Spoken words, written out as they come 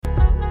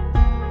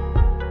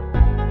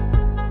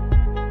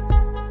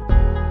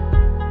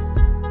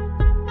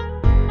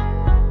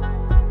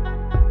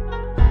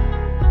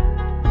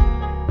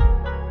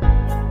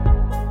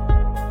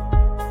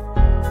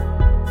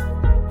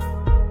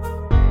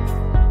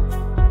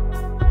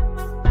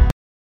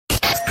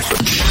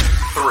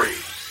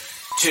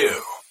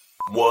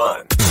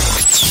1.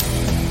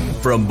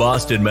 From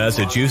Boston,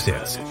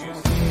 Massachusetts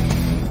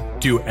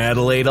to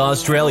Adelaide,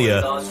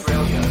 Australia,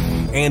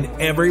 and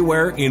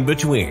everywhere in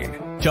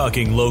between.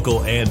 Talking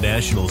local and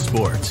national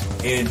sports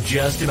and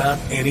just about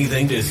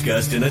anything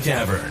discussed in a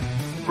tavern.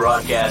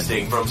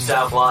 Broadcasting from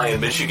South Lyon,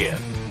 Michigan.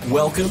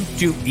 Welcome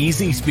to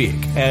Easy Speak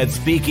at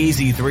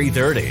Speakeasy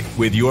 330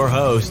 with your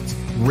hosts,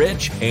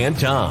 Rich and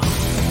Tom.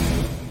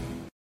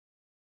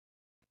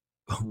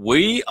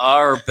 We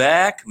are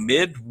back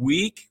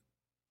midweek.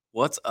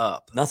 What's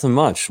up? Nothing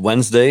much.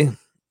 Wednesday,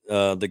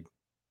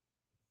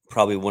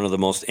 probably one of the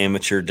most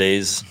amateur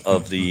days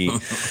of the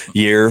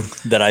year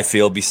that I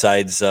feel,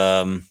 besides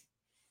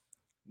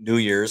New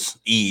Year's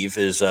Eve,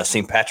 is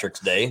St.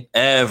 Patrick's Day.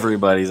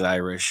 Everybody's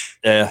Irish.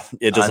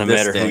 It doesn't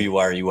matter day. who you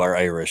are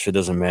Irish. It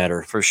doesn't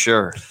matter. For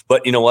sure.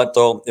 But you know what,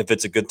 though? If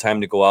it's a good time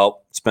to go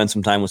out, spend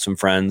some time with some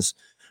friends,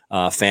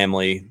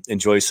 family,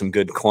 enjoy some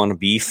good corned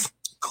beef.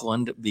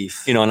 Corned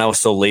beef. You know, and I was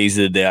so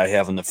lazy today, I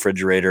have in the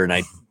refrigerator, and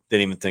I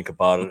didn't even think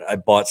about it. I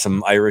bought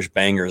some Irish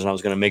bangers, and I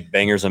was going to make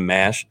bangers and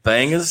mash.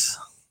 Bangers?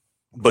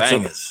 But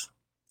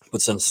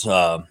since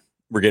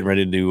we're getting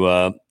ready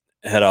to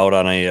head out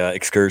on a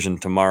excursion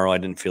tomorrow, I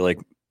didn't feel like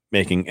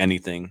making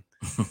anything.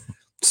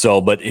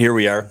 But here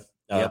we are.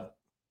 Yep.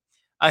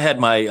 I had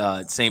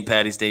my St.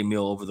 Patty's Day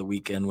meal over the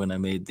weekend when I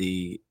made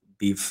the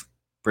beef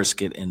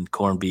brisket and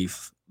corned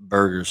beef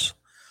burgers,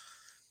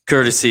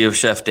 courtesy of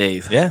Chef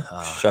Dave. Yeah,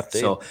 Chef Dave.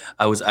 So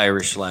I was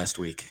Irish last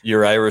week.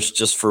 You're Irish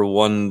just for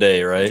one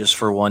day, right? Just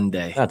for one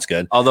day. That's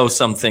good. Although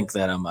some think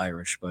that I'm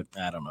Irish, but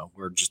I don't know.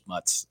 We're just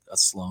mutts,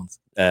 us Sloans.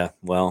 Yeah,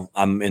 well,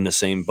 I'm in the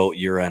same boat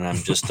you're in. I'm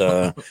just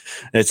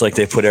it's like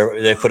they put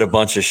a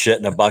bunch of shit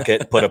in a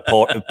bucket, put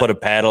a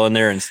paddle in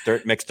there, and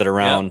mixed it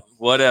around.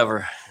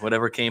 Yep,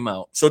 whatever came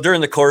out. So during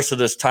the course of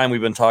this time,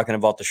 we've been talking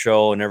about the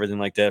show and everything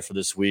like that for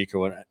this week.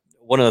 Or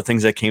one of the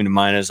things that came to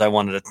mind is I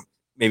wanted to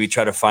maybe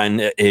try to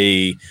find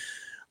a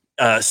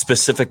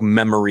specific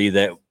memory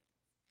that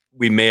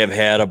we may have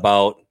had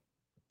about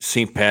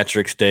St.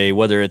 Patrick's Day,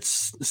 whether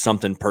it's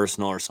something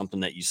personal or something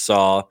that you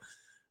saw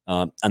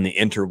on the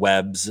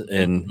interwebs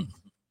and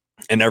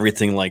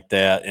everything like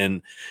that.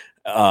 And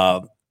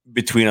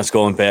between us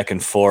going back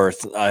and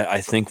forth,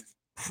 I think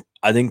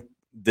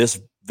this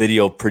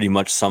video pretty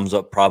much sums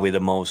up probably the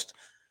most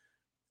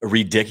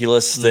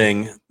ridiculous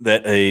thing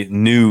that a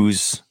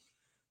news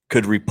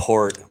could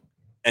report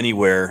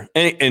anywhere.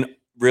 And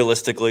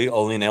realistically,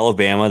 only in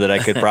Alabama that I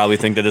could probably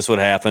think that this would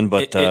happen.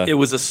 But it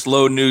was a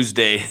slow news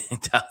day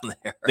down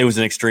there. It was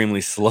an extremely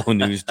slow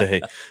news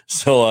day.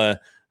 So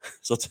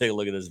take a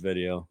look at this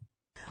video.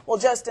 Well,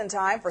 just in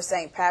time for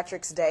St.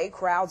 Patrick's Day,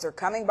 crowds are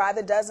coming by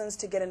the dozens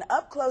to get an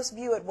up-close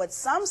view at what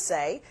some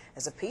say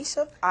is a piece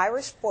of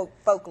Irish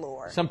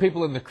folklore. Some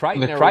people in the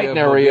Crichton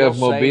area of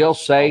Mobile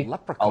say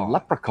a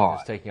leprechaun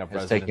is taking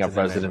up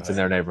residence in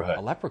their neighborhood.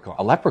 A leprechaun.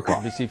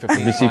 NBC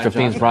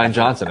 15's Brian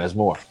Johnson has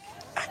more.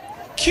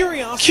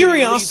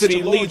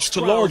 Curiosity leads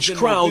to large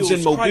crowds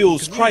in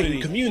Mobile's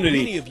Crichton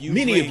community.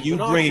 Many of you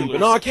bring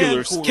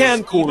binoculars,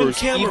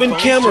 camcorders, even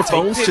camera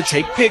phones to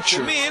take pictures.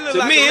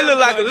 To me, it look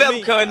like a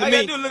leprechaun to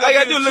me. All I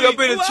gotta do is look up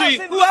in the tree.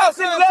 Who else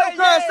in the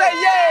leprechaun say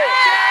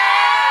yeah?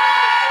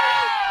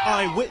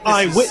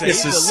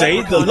 Eyewitnesses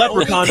say the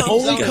leprechaun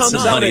only comes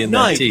out at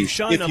night. If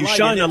you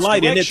shine a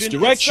light in its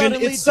direction,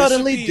 it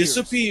suddenly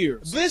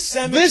disappears. This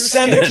senator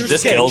sketch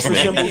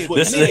resembles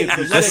what many of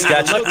the this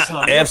sketch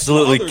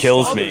absolutely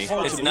kills me.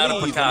 It's not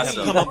a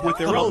Picasso. Come up with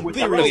their own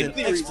theories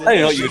and I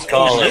don't know what you'd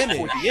call it.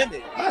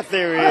 My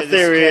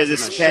theory is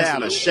it's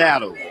casting a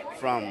shadow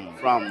from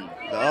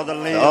the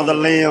other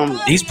limb.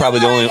 He's probably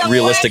the only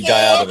realistic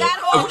guy out of it.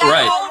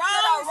 Right.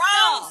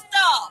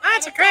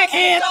 That's a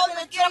crackhead.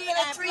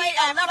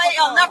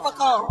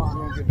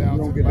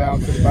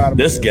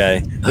 This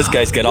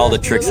guy's got all the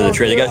tricks of the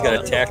trade. The guy's got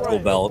a tactical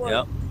belt.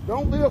 Yep.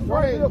 Don't be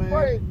afraid,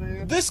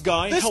 man. This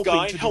guy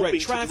helping to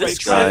direct traffic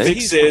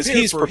says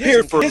he's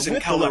prepared for his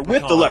encounter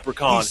with the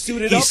leprechaun.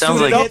 He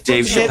sounds like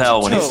Dave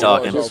Chappelle when he's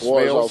talking.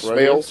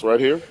 Spells right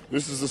here.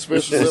 This is a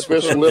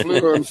special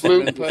leprechaun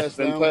flute passed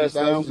down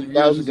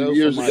thousands of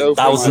years ago.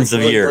 Thousands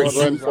of years.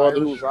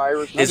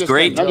 His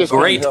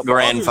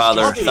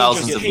great-grandfather,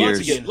 thousands of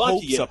years.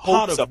 A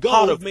pot of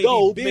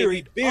gold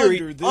buried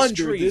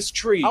under this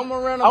tree. I'm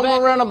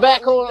gonna run a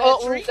backhoe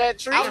and uproot that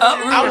tree.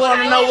 I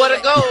want to know where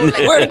to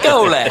go. Where to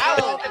go, lad? I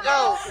want to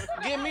go.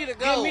 Give me the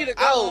go.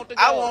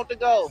 I want to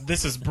go.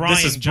 This is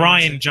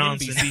Brian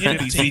Johnson.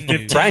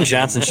 Brian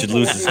Johnson should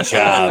lose his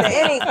job.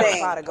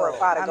 Anything. Pot of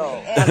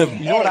gold.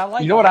 You know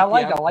what I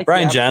like? I like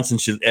Brian Johnson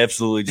should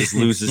absolutely just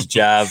lose his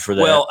job for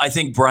that. Well, I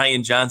think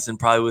Brian Johnson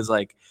probably was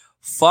like,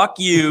 fuck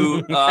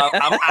you.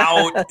 I'm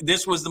out.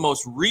 This was the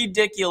most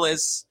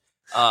ridiculous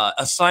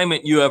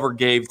assignment you ever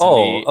gave to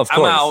me. Of course.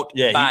 I'm out.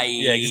 Yeah, Bye.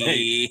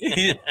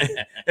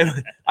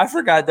 I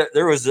forgot that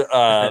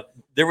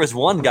there was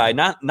one guy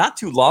not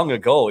too long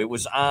ago. It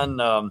was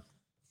on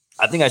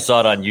I think I saw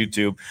it on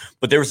YouTube,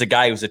 but there was a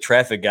guy who was a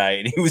traffic guy,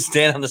 and he was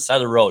standing on the side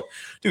of the road.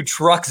 Dude,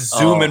 trucks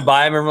zooming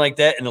by him and like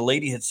that, and the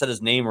lady had said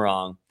his name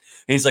wrong.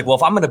 And he's like, well,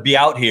 if I'm going to be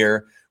out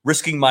here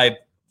risking my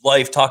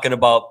life talking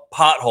about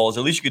potholes.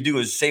 At least you could do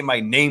is say my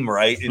name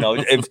right.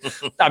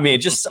 I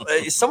mean, just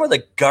some of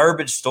the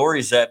garbage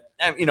stories that,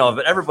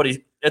 but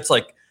everybody, it's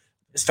like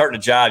starting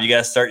a job. You got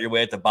to start your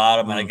way at the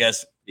bottom. And I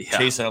guess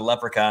chasing a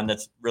leprechaun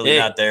that's really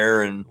not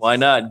there. And why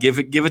not give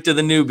it to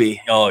the newbie?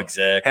 Oh,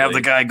 exactly. Have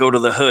the guy go to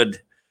the hood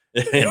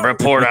and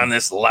report on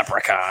this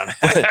leprechaun.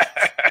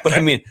 but I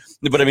mean,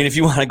 if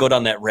you want to go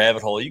down that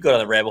rabbit hole, you go down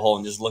the rabbit hole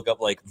and just look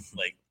up like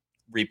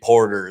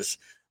reporters.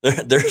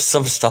 There's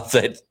some stuff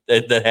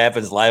that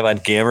happens live on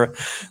camera,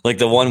 like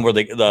the one where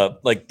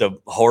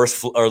the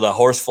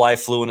horsefly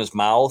flew in his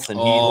mouth, and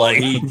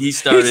he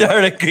started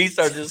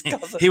just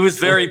cussing. He was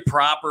very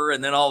proper,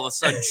 and then all of a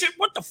sudden, shit,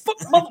 what the fuck,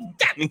 mother,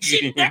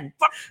 shit,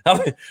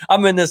 fuck.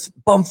 I'm in this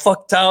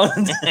bumfuck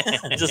town,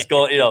 just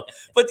going,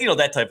 but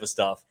that type of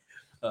stuff.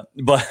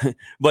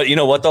 But you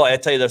know what though? I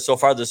tell you that so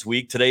far this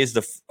week, today is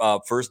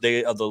the first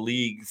day of the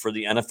league for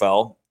the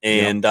NFL,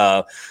 and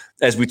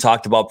as we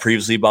talked about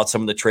previously about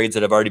some of the trades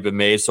that have already been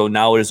made, so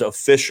now it is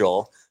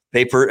official,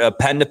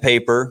 pen to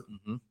paper.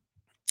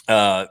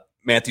 Mm-hmm.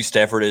 Matthew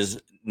Stafford is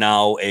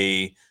now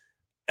a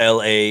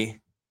LA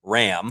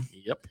Ram.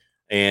 Yep,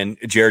 and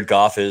Jared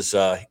Goff is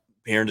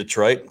here in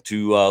Detroit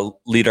to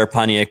lead our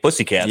Pontiac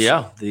Pussycats.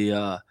 Yeah,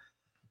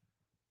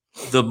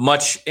 the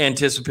much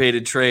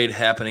anticipated trade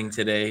happening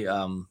today.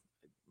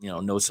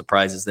 No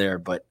surprises there,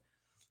 but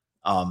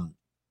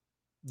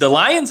the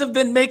Lions have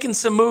been making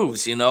some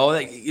moves.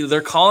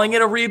 They're calling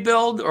it a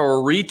rebuild or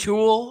a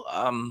retool.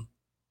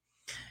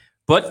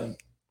 But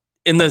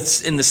in the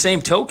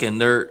same token,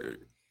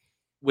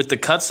 with the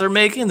cuts they're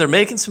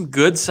making some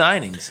good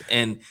signings,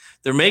 and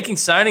they're making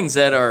signings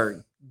that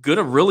are going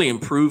to really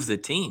improve the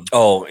team.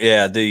 Oh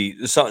yeah, today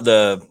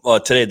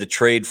the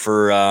trade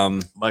for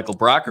Michael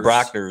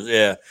Brockers,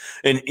 yeah,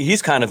 and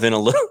he's kind of in a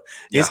little,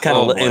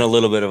 in a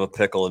little bit of a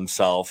pickle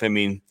himself. I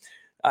mean,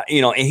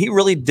 and he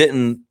really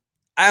didn't.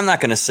 I'm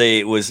not going to say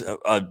it was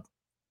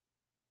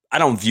I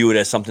don't view it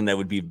as something that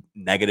would be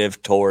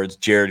negative towards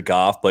Jared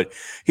Goff, but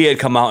he had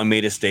come out and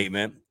made a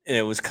statement, and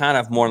it was kind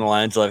of more on the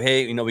lines of,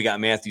 hey, we got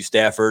Matthew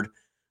Stafford.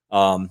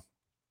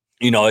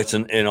 It's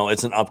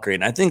an upgrade.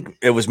 And I think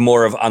it was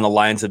more of on the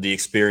lines of the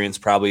experience,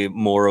 probably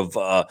more of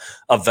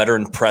a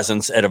veteran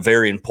presence at a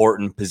very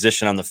important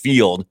position on the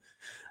field.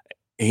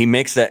 He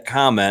makes that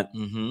comment,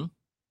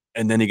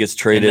 and then he gets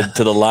traded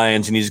to the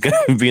Lions, and he's going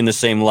to be in the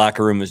same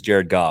locker room as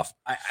Jared Goff.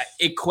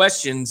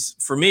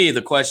 For me,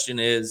 the question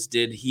is,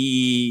 did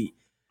he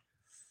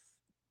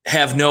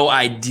have no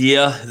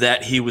idea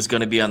that he was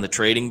going to be on the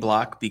trading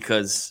block?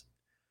 Because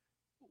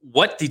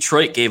what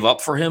Detroit gave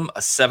up for him, a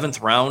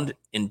 7th round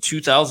in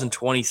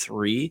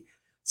 2023,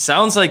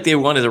 sounds like they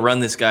wanted to run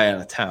this guy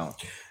out of town.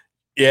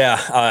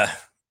 Yeah,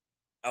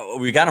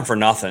 we got him for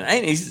nothing. I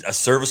mean, he's a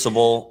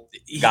serviceable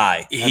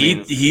guy.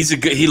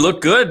 He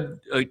looked good.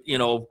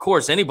 Of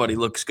course, anybody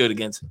looks good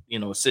against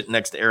sitting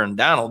next to Aaron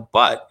Donald,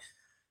 but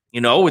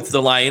with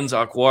the Lions,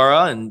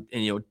 Aquara, and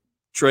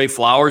Trey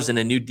Flowers in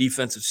a new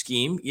defensive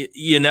scheme,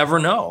 you never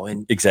know.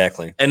 And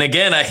exactly. And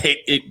again, I hate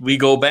it. We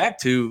go back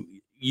to,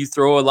 you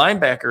throw a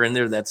linebacker in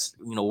there that's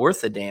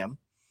worth a damn.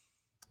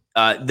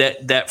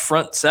 That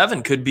front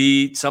 7 could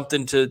be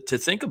something to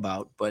think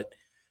about. But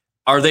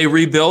are they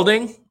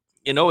rebuilding?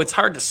 It's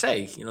hard to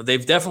say.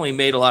 They've definitely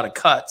made a lot of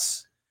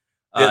cuts,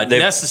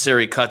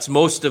 necessary cuts.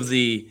 Most of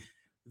the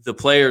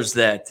players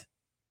that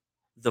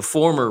the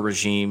former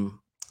regime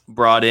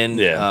brought in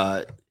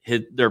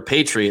they're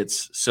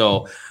Patriots,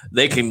 so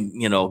they can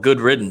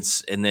good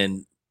riddance, and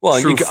then. Well,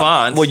 you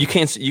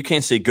can't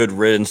say good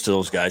riddance to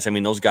those guys. I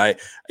mean, those guys.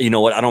 You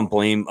know what? I don't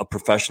blame a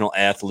professional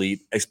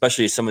athlete,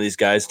 especially some of these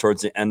guys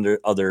towards the end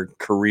of their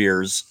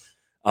careers.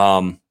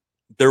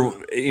 They're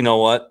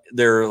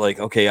like,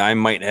 okay, I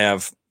might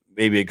have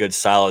maybe a good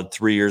solid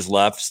 3 years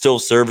left, still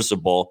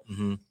serviceable.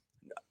 Mm-hmm.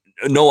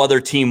 No other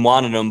team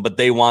wanted them, but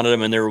they wanted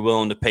them, and they were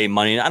willing to pay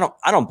money. And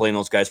I don't blame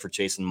those guys for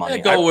chasing money.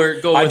 Yeah, go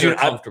where they're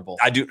comfortable.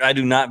 I do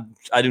not.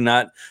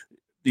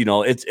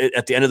 It's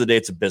at the end of the day,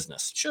 it's a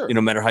business. Sure.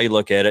 No matter how you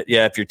look at it.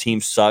 Yeah, if your team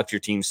sucks, your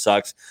team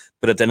sucks.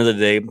 But at the end of the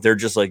day, they're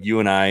just like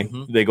you and I.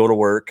 Mm-hmm. They go to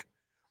work.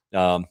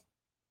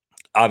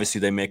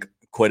 Obviously, they make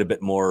quite a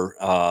bit more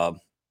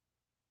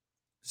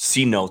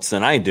C notes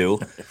than I do.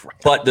 Right.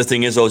 But the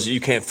thing is,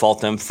 you can't fault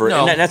them for,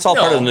 and that's all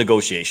part of the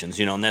negotiations,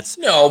 and that's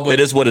it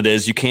is what it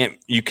is. You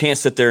can't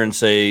sit there and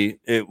say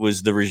it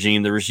was the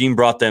regime. The regime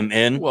brought them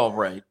in. Well,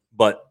 right.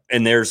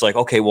 And there's like,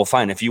 okay, well,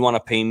 fine. If you want to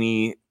pay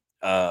me,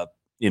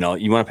 you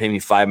want to pay me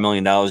 $5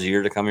 million a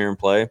year to come here and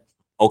play.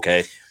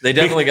 Okay. They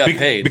definitely got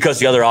paid, because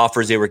the other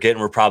offers they were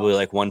getting were probably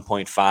like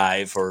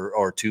 1.5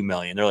 or 2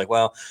 million. They're like,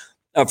 well,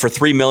 for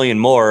 $3 million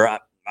more,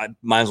 I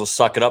might as well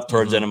suck it up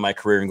towards the end of my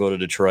career and go to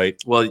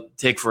Detroit. Well,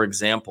 take, for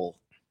example,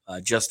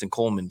 Justin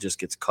Coleman just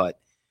gets cut.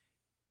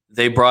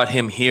 They brought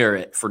him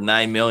here for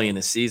 $9 million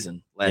a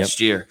season last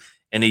year.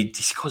 And he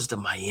goes to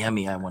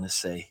Miami, I want to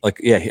say. I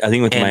think he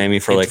went to Miami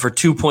for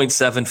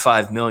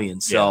 $2.75 million.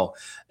 So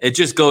it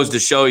just goes to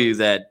show you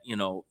that,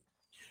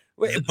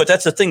 But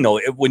that's the thing,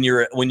 though. When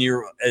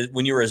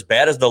you're as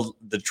bad as the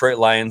Detroit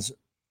Lions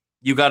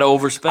You got to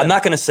overspend. I'm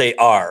not going to say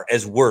are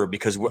as were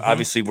because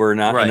obviously we're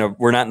not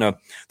in a.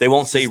 They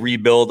won't say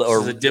rebuild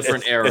or a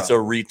different era. It's a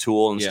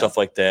retool and stuff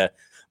like that.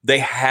 They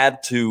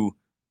had to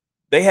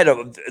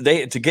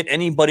get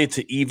anybody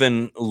to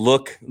even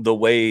look the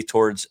way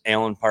towards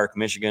Allen Park,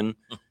 Michigan.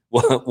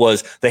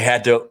 Was they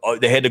had to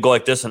go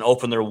like this and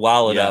open their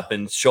wallet up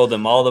and show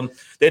them all them.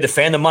 They had to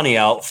fan the money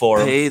out for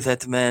pay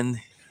that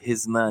man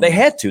his money. They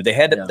had to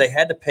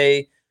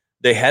pay.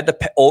 They had to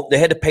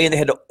pay and they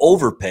had to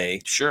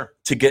overpay. Sure.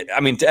 To get, I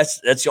mean, that's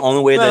the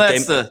only way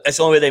that's the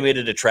only way they made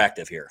it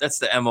attractive here. That's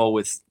the MO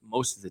with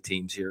most of the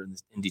teams here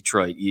in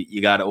Detroit.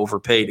 You got to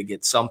overpay to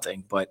get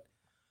something, but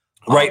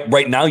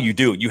right now you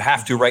do. You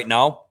have to right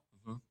now.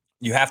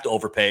 You have to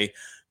overpay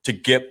to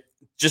get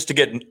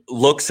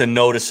looks and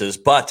notices,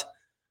 but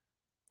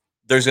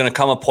there's going to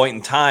come a point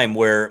in time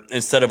where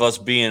instead of us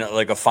being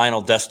like a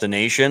final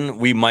destination,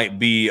 we might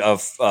be a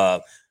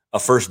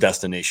first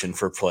destination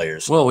for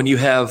players. Well, when you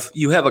have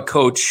a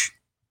coach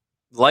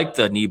like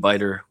the knee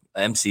biter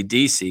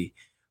MCDC,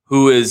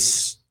 who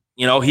is,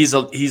 he's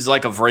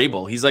like a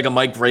Vrabel. He's like a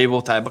Mike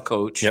Vrabel type of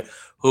coach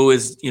who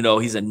is,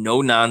 he's a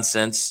no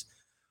nonsense,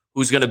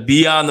 who's going to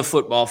be on the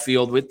football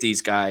field with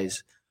these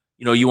guys.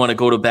 You want to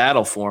go to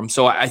battle for him.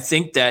 So I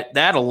think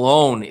that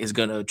alone is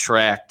going to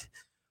attract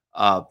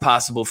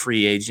possible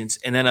free agents.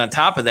 And then on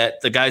top of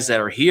that, the guys that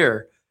are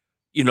here,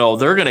 they're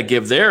going to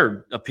give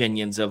their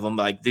opinions of him.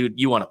 Like, dude,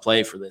 you want to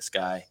play for this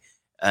guy.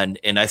 And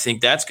I think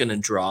that's going to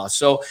draw.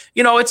 So,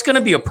 it's going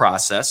to be a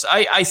process.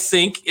 I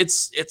think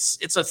it's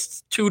a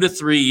 2 to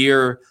 3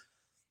 year.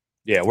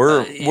 Yeah.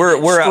 We're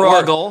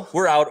struggle.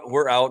 We're out.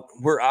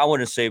 I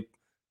want to say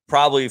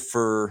probably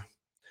for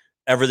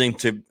everything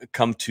to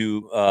come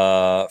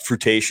to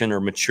fruition or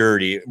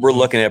maturity, we're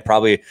looking at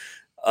probably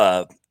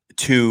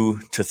 2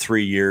 to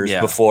 3 years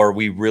before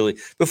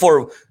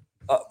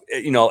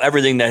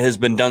everything that has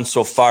been done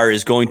so far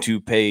is going to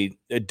pay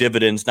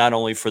dividends, not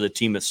only for the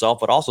team itself,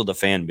 but also the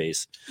fan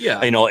base. Yeah.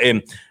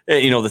 And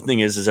the thing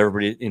is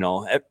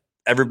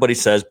everybody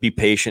says, be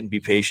patient.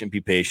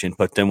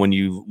 But then when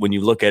you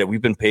look at it,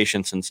 we've been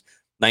patient since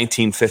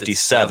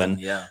 1957.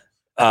 Yeah.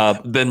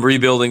 Been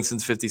rebuilding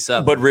since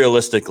 57. But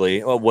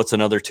realistically, what's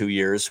another 2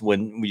 years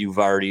when you've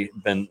already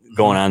been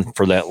going on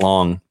for that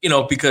long?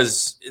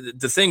 Because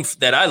the thing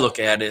that I look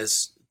at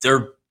is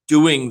they're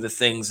doing the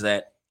things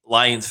that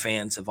Lions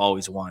fans have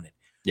always wanted.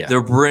 Yeah.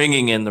 They're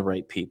bringing in the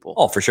right people.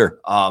 Oh, for sure.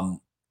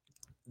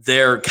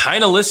 They're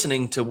kind of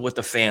listening to what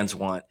the fans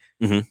want.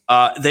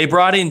 They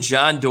brought in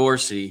John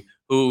Dorsey,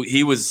 who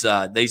he was,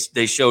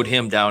 they showed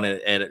him down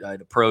at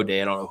a pro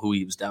day. I don't know who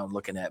he was down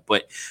looking at,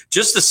 but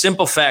just the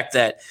simple fact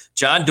that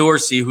John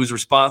Dorsey, who's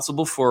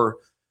responsible for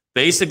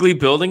basically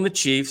building the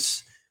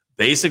Chiefs,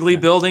 basically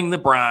building the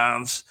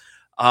Browns,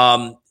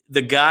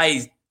 the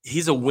guy,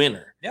 he's a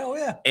winner. Oh,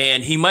 yeah.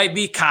 And he might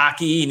be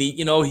cocky and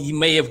he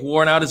may have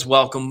worn out his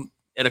welcome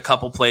at a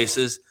couple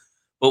places,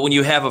 but when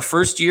you have a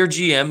first year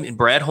GM in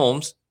Brad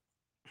Holmes,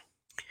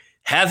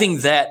 having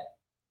that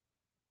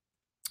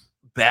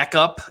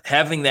backup,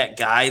 having that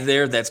guy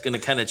there that's going to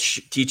kind of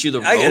teach you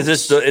the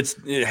ropes. It's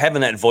having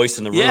that voice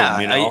in the room.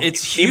 Yeah,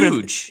 it's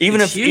huge.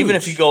 Even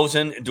if he goes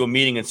into a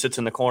meeting and sits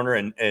in the corner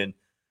and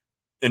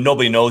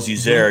nobody knows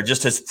he's there,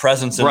 just his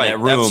presence in that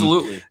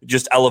room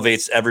just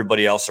elevates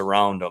everybody else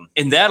around him.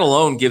 And that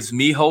alone gives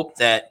me hope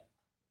that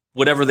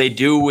whatever they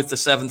do with the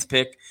 7th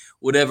pick,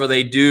 whatever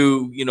they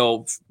do,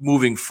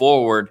 moving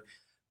forward,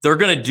 they're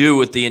going to do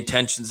with the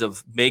intentions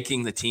of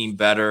making the team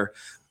better,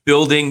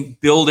 building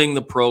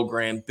the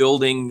program,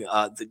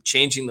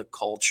 changing the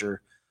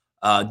culture,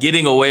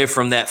 getting away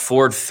from that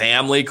Ford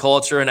family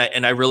culture.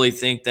 And I really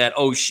think that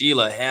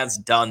Sheila has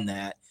done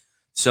that.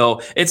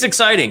 So it's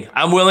exciting.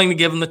 I'm willing to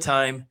give them the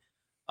time.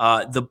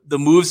 The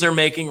moves they're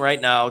making right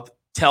now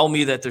tell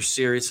me that they're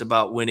serious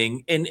about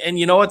winning. And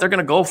you know what? They're going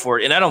to go for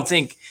it. And I don't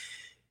think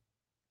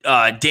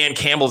Dan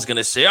Campbell's going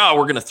to say,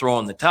 we're going to throw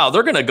in the towel.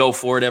 They're going to go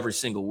for it every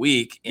single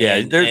week.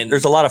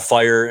 There's a lot of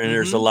fire and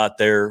there's a lot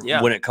there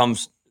when it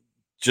comes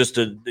just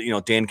to,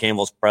 Dan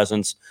Campbell's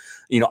presence,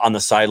 on the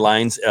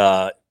sidelines,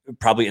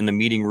 probably in the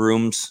meeting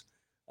rooms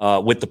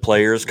with the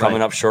players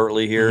coming up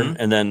shortly here.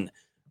 And then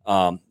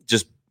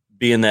just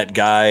being that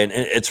guy. And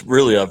it's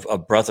really a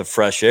breath of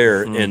fresh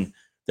air in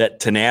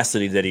that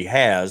tenacity that he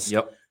has.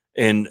 Yep.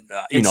 And,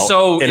 it's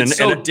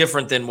so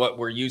different than what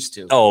we're used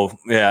to. Oh,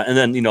 yeah. And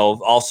then,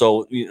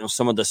 also,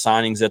 some of the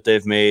signings that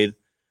they've made,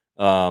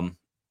 then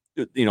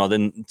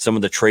some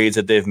of the trades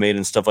that they've made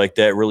and stuff like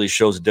that really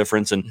shows a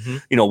difference. And,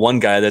 one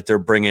guy that they're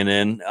bringing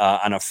in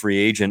on a free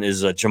agent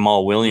is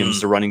Jamal Williams,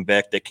 the running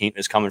back that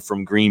is coming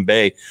from Green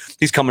Bay.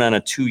 He's coming on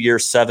a 2-year,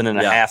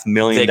 $7.5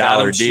 million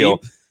deal.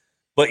 Cheap.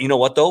 But you know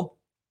what, though?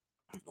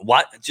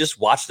 Just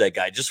watch that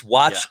guy. Just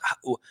watch,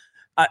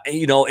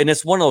 and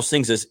it's one of those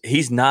things is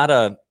he's not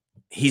a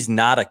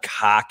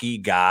cocky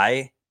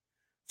guy.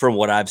 From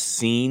what I've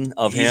seen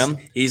of him,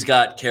 he's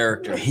got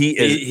character. He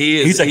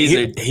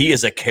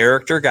is a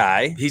character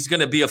guy. He's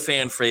going to be a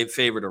fan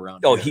favorite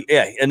around. Oh,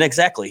 and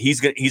exactly.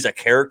 He's a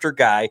character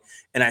guy,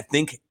 and I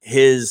think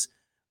his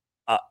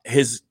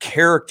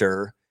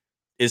character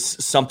is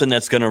something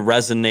that's going to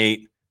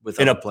resonate with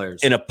in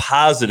players in a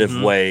positive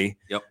way.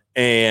 Yep.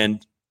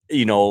 And,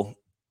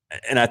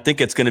 and I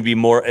think it's going to be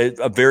more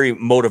a very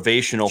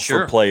motivational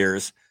for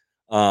players.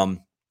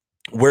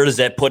 Where does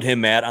that put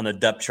him at on the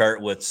depth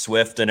chart with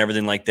Swift and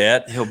everything like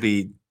that? He'll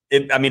be.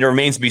 It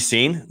remains to be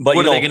seen. But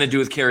what are they going to do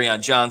with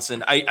Kerryon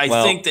Johnson? I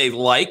think they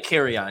like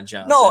Kerryon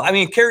Johnson. No, I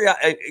mean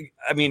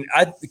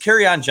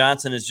Kerryon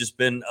Johnson has just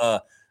been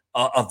a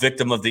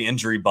victim of the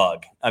injury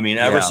bug. I mean,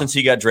 ever since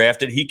he got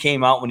drafted, he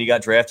came out when he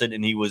got drafted,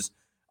 and he was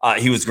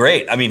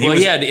great. I mean,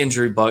 he had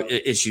injury bug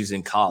issues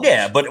in college.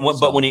 Yeah, but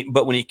when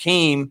he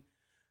came,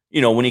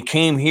 when he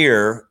came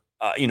here,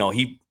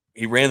 he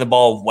ran the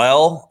ball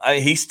well.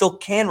 He still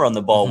can run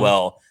the ball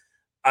well.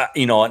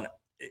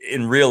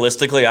 And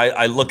realistically,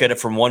 I look at it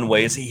from one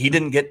way is he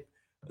didn't get.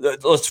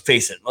 Let's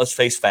face it. Let's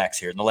face facts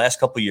here. In the last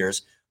couple of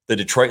years, the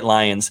Detroit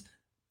Lions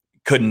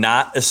could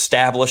not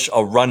establish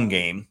a run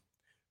game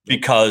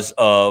because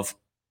of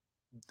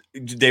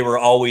they were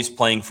always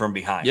playing from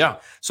behind. Yeah.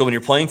 So when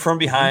you're playing from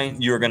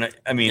behind, you're gonna.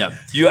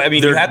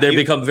 They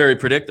become very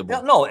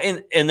predictable. No,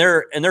 and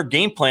their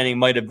game planning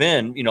might have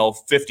been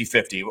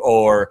 50-50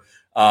 or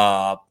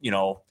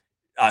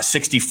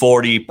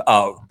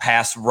 60-40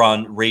 pass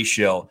run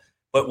ratio.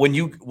 But when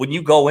you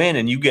go in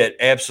and you get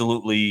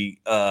absolutely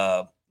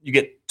you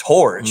get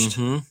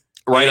torched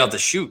right out the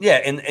chute. Yeah,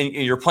 and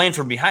you're playing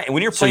from behind. And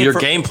when you're playing, your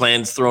game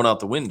plan's thrown out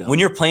the window. When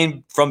you're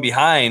playing from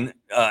behind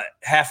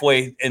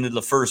halfway into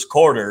the first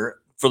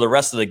quarter for the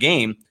rest of the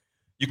game,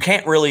 you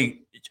can't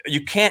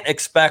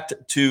expect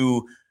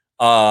to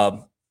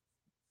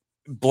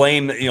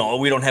blame.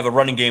 We don't have a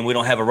running game. We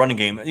don't have a running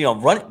game.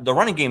 The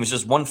running game is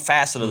just one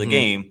facet of the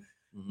game,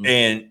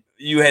 and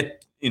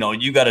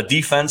you got a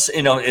defense.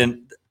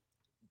 And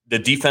the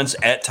defense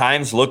at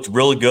times looked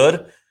really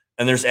good,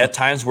 and there's at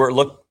times where it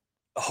looked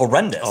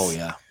horrendous. Oh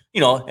yeah,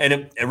 and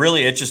and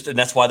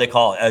that's why they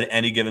call it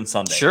any given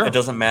Sunday. Sure, it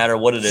doesn't matter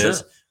what it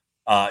is.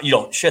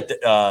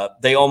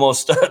 They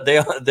almost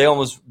they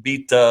almost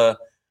beat the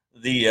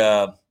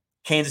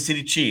Kansas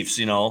City Chiefs.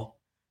 2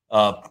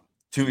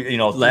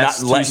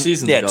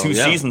 seasons ago. 2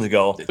 seasons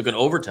ago. They took an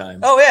overtime.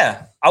 Oh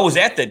yeah, I was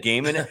at that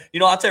game, and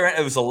I'll tell you,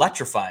 it was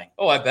electrifying.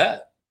 Oh, I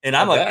bet. And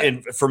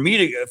and for me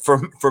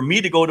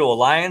to go to a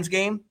Lions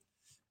game,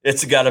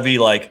 it's got to be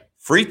like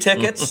free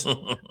tickets,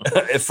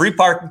 free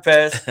parking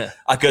pass,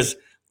 because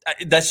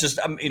that's just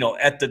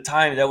at the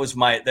time that was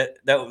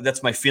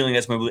that's my feeling.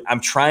 That's my belief. I'm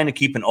trying to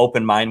keep an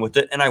open mind with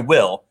it, and I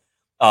will.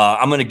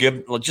 I'm going to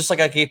give, just like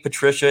I gave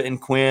Patricia and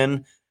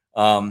Quinn,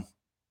 a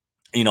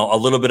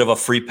little bit of a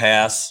free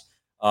pass.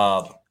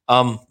 To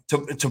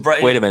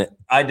wait a minute.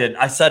 I did.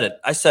 I said it.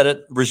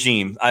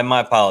 Regime. My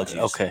apologies.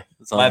 Okay.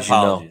 As long as you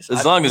know.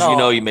 As long as you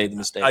know you made the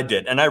mistake. I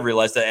did, and I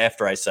realized that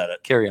after I said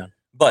it. Carry on.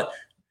 But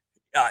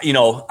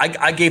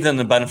I gave them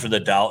the benefit of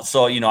the doubt.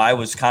 So I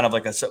was kind of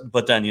like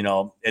but then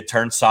it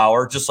turned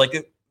sour, just like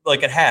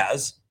it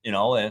has.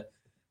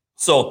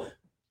 So.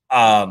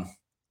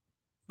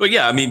 But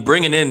yeah, I mean,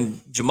 bringing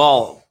in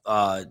Jamal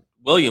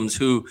Williams,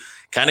 who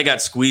kind of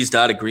got squeezed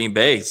out of Green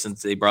Bay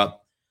since they brought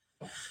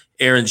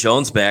Aaron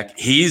Jones back.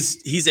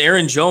 He's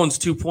Aaron Jones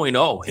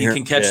 2.0.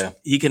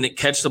 He can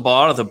catch the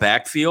ball out of the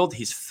backfield.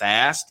 He's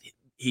fast.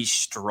 He's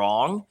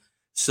strong.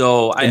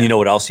 So you know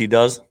what else he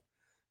does?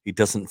 He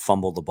doesn't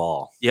fumble the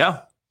ball.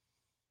 Yeah.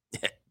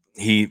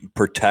 He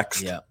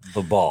protects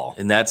the ball.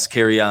 And that's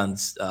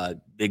Kerryon's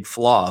big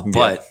flaw.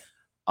 But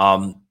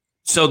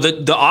so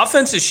the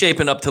offense is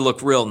shaping up to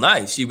look real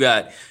nice. You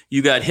got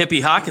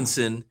Hippie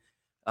Hawkinson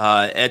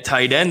at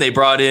tight end. They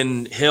brought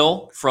in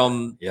Hill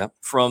from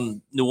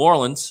New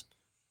Orleans.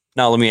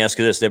 Now, let me ask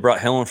you this. They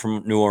brought Hill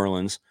from New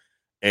Orleans,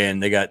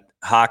 and they got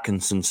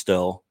Hawkinson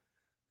still.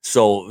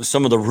 So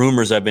some of the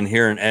rumors I've been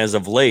hearing as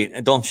of late,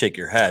 and don't shake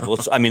your head.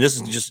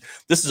 This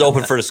is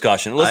open for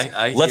discussion.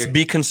 Let's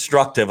be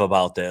constructive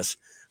about this.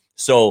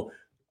 So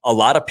a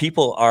lot of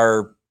people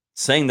are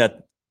saying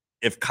that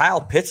if Kyle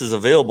Pitts is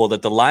available,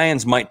 that the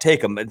Lions might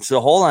take him. And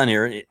so hold on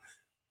here.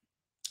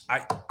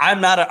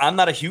 I'm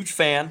not a huge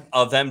fan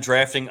of them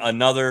drafting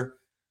another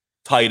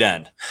tight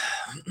end,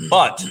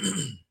 but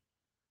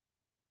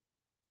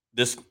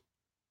this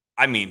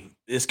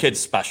kid's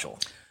special.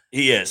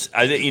 He is.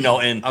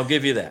 And I'll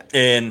give you that.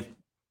 And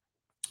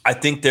I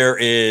think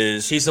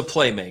he's a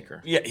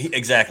playmaker. Yeah,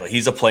 exactly.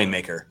 He's a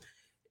playmaker.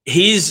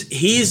 It's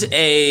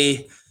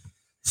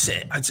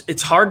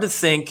hard to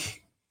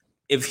think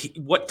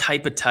what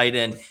type of tight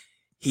end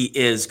he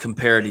is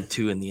compared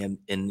to in the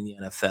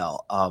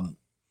NFL.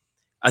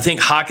 I think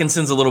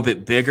Hawkinson's a little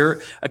bit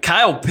bigger.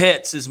 Kyle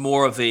Pitts is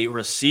more of a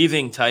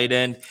receiving tight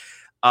end.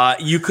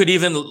 You could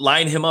even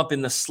line him up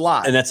in the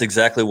slot. And that's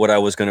exactly what I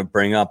was going to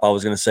bring up. I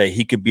was going to say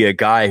he could be a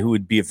guy who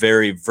would be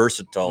very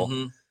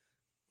versatile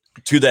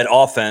to that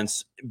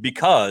offense,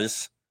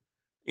 because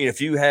if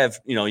you have,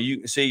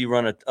 you say you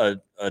run a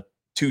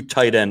 2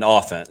 tight end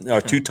offense or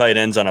 2 tight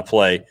ends on a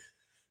play,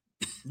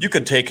 you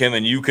could take him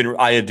and you can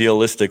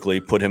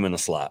idealistically put him in the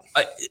slot.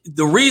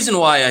 The reason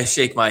why I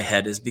shake my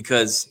head is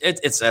because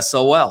it's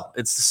SOL.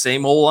 It's the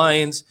same old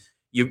Lions.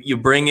 You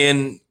bring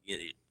in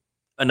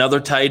another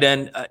tight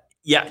end.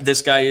 yeah,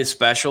 this guy is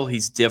special.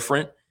 He's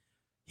different.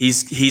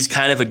 He's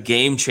kind of a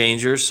game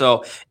changer.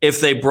 So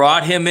if they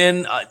brought him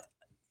in,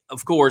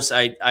 of course,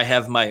 I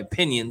have my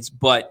opinions,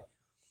 but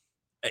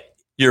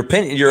your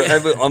opinion,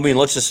 I mean,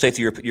 let's just state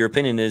that your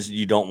opinion is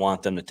you don't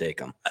want them to take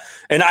him,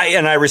 and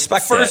I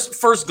respect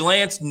first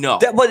glance, no.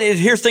 But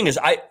here's the thing: is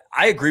I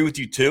agree with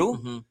you too.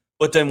 Mm-hmm.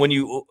 But then when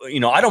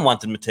I don't want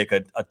them to take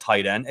a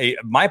tight end.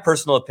 My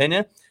personal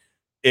opinion,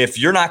 if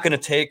you're not going to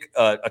take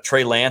a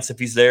Trey Lance if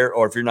he's there,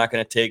 or if you're not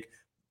going to take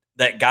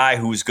that guy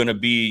who's going to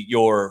be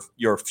your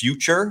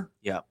future,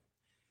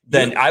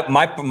 then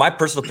my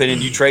personal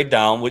opinion, you trade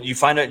down. You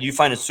find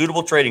a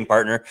suitable trading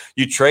partner.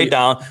 You trade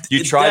down.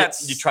 You try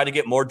to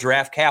get more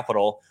draft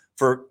capital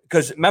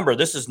because remember,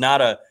 this is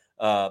not a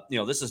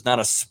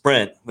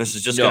sprint. This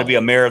is just going to be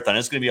a marathon.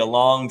 It's going to be a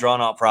long,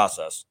 drawn out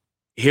process.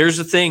 Here's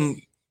the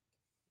thing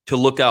to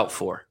look out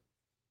for,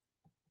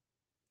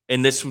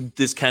 and this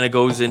kind of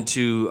goes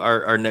into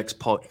our next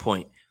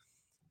point.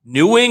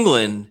 New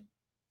England.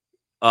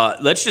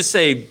 Let's just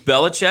say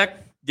Belichick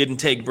didn't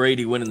take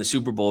Brady winning the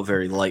Super Bowl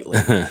very lightly.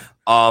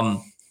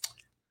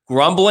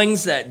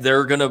 Grumblings that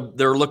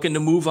they're looking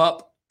to move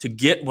up to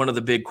get one of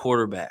the big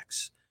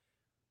quarterbacks.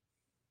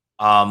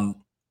 I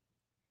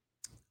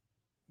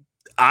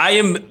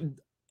am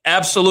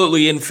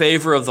absolutely in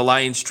favor of the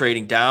Lions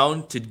trading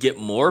down to get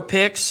more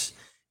picks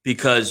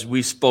because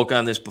we spoke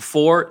on this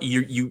before.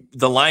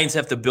 The Lions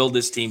have to build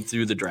this team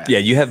through the draft. Yeah,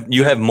 you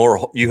have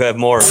more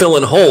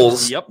filling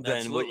holes. Yep,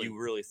 than what you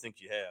really think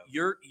you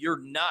have.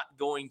 You're not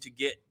going to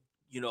get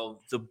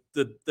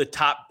the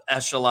top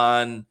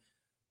echelon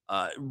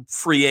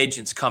free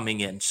agents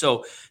coming in.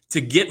 So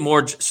to get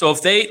more, so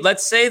if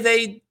let's say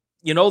they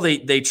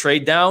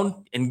trade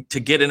down and to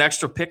get an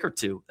extra pick or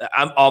two,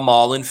 I'm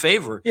all in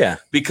favor. Yeah,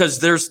 because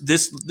there's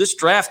this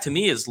draft to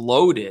me is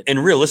loaded.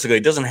 And realistically,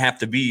 it doesn't have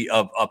to be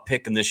a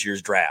pick in this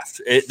year's draft.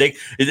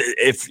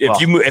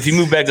 If you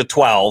move back to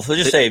 12,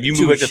 let's just say if you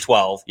move back to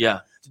 12,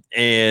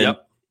 and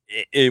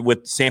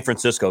with San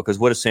Francisco, because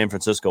what if San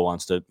Francisco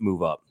wants to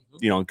move up?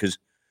 Because.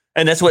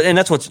 And that's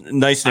what's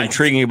nice and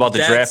intriguing about the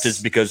draft is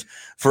because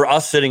for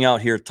us sitting out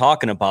here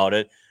talking about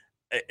it,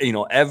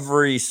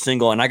 every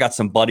single, and I got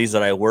some buddies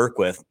that I work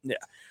with.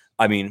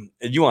 I mean,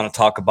 you want to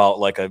talk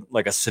about like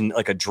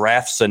a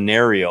draft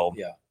scenario.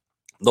 Yeah.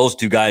 Those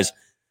two guys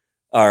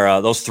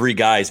are those three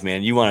guys,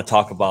 man. You want to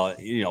talk about,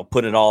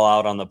 putting it all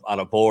out on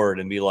a board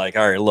and be like,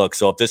 all right, look,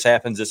 so if this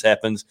happens,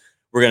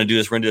 we're going to do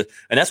this. We're going to do this.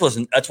 And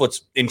that's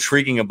what's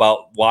intriguing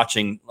about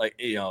watching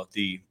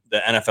the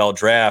NFL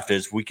draft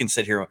is we can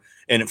sit here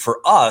and for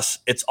us,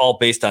 it's all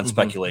based on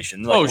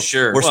speculation.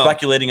 Sure. We're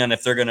speculating on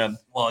if they're going to,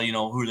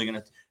 who are they going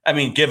to, I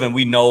mean, given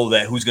we know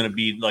that who's going to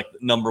be like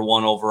number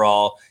one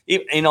overall,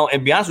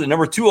 and be honest with you,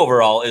 number two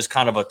overall is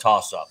kind of a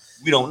toss up.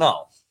 We don't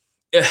know.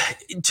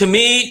 To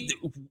me,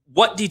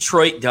 what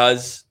Detroit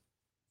does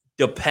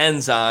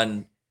depends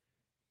on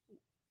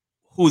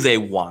who they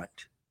want.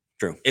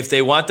 True. If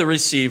they want the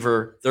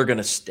receiver, they're going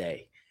to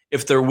stay.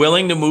 If they're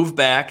willing to move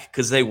back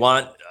because they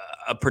want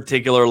a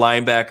particular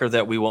linebacker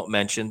that we won't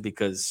mention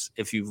because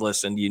if you've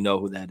listened, you know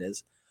who that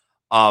is.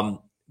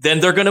 Then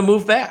they're going to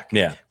move back.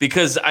 Yeah.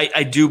 Because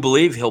I do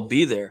believe he'll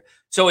be there.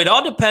 So it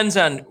all depends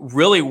on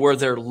really where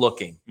they're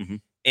looking. Mm-hmm.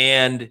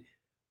 And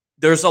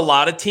there's a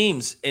lot of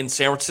teams, and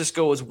San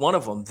Francisco is one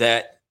of them,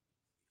 that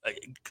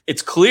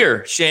it's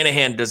clear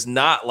Shanahan does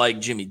not like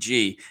Jimmy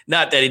G.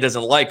 Not that he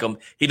doesn't like him.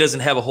 He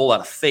doesn't have a whole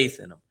lot of faith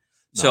in him.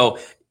 No. So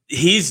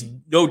he's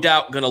no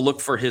doubt going to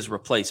look for his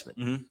replacement.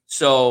 Mm-hmm.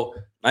 So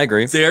I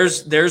agree.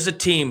 There's a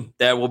team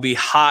that will be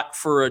hot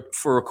for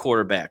a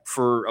quarterback,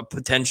 for a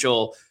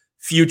potential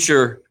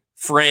future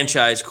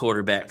franchise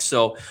quarterback.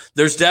 So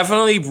there's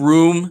definitely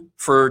room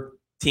for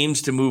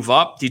teams to move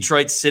up.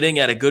 Detroit's sitting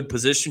at a good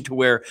position to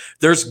where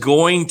there's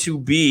going to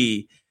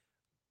be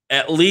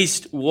at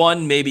least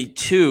one, maybe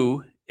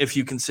two, if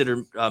you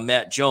consider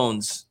Matt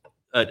Jones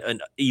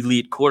an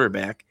elite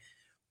quarterback,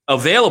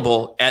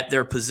 available at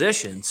their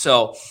position.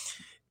 So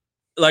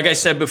like I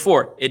said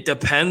before, it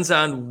depends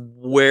on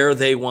where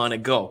they want to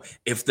go.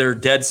 If they're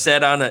dead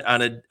set on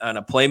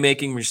a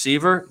playmaking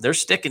receiver, they're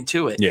sticking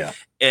to it. Yeah.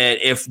 And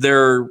if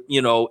they're,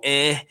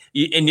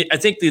 and I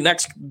think the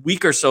next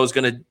week or so is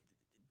going to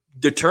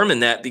determine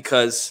that,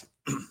 because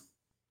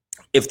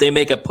if they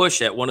make a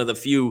push at one of the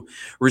few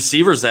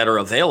receivers that are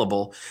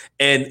available,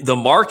 and the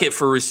market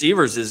for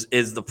receivers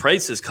is the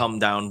prices come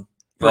down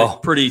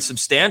pretty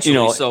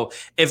substantially. So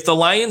if the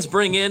Lions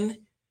bring in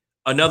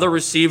another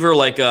receiver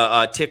like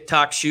a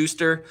TikTok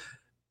Schuster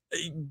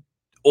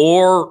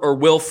or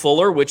Will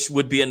Fuller, which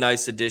would be a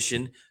nice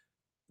addition,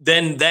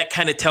 then that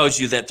kind of tells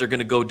you that they're going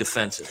to go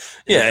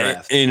defensive.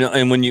 Yeah,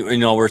 and when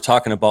we're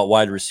talking about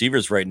wide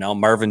receivers right now,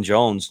 Marvin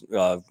Jones,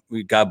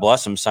 God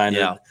bless him, signed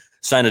a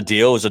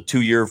deal. It was a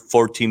 2-year,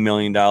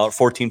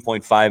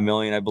 $14.5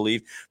 million, I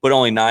believe, but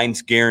only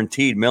 $9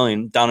 guaranteed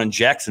million down in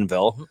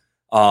Jacksonville. Mm-hmm.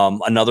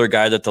 Another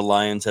guy that the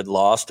Lions had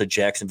lost to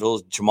Jacksonville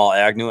is Jamal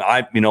Agnew.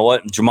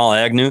 Jamal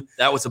Agnew.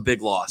 That was a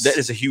big loss. That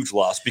is a huge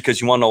loss because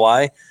you want to know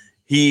why?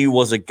 he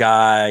was a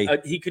guy.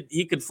 He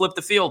could flip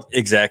the field.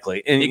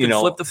 Exactly. And he could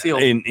flip the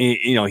field. And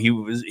he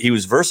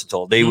was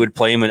versatile. They would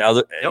play him in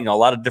other, a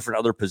lot of different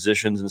other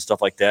positions and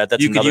stuff like that.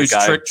 That's you could another use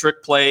guy.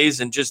 trick plays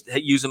and just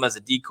use him as a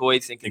decoy,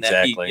 thinking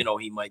that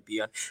he might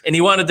be on. And he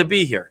wanted to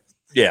be here.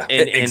 Yeah,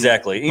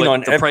 exactly.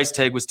 And the price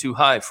tag was too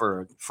high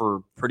for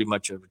pretty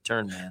much a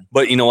return man.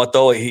 But you know what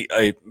though,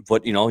 I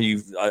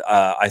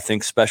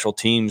think special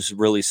teams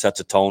really sets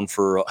a tone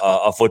for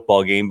a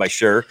football game by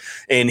sure.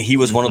 And he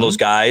was one of those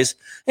guys.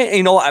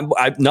 And,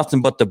 I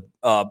nothing but the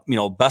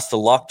best of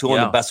luck to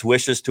him, the best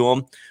wishes to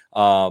him.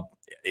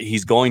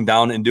 He's going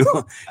down and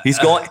he's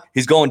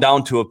going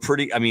down to a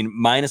pretty.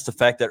 Minus the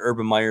fact that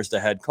Urban Meyer's the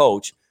head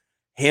coach,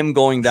 they're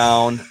going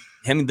down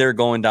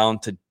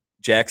to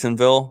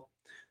Jacksonville.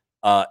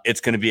 It's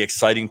going to be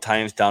exciting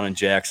times down in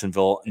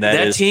Jacksonville.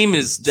 That team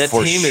is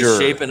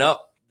shaping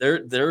up.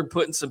 They're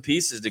putting some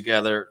pieces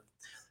together.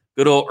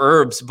 Good old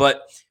Herbs.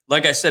 But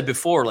like I said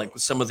before, like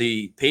with some of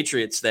the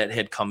Patriots that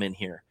had come in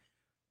here,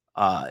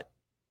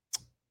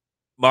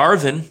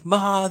 Marvin,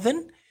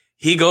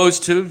 he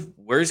goes to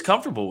where he's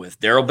comfortable with.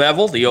 Darrell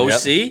Bevel, the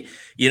OC.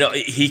 Yep.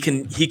 He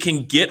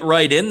can get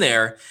right in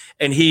there.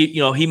 And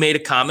he made a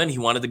comment. He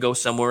wanted to go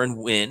somewhere and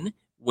win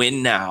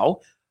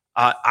now.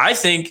 I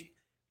think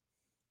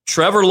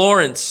Trevor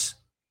Lawrence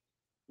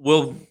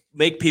will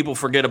make people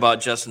forget about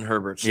Justin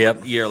Herbert's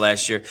year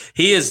last year.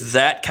 He is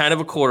that kind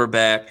of a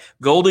quarterback.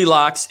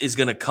 Goldilocks is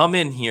going to come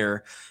in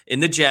here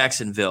into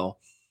Jacksonville,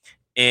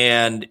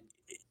 and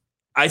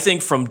I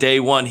think from day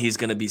one he's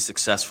going to be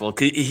successful.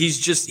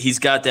 He's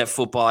got that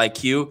football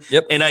IQ,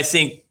 and I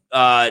think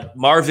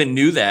Marvin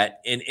knew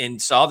that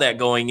and saw that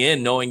going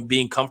in,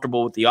 being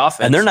comfortable with the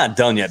offense. And they're not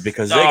done yet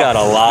because they got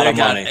a lot of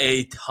money.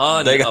 A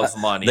ton of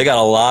money. They got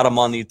a lot of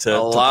money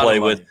to play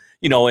with.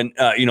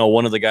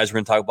 One of the guys we're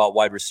going to talk about,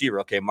 wide receiver.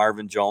 Okay,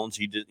 Marvin Jones.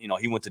 He did.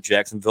 He went to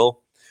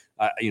Jacksonville.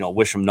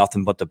 Wish him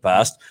nothing but the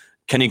best.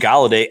 Kenny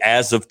Golladay,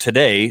 as of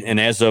today and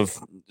as of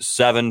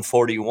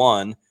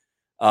 7/41,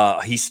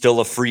 he's still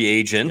a free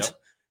agent.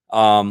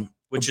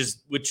 Which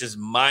is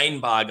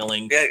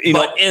mind-boggling.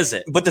 But is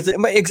it? But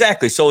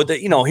exactly. So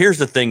here's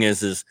the thing: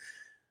 is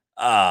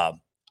I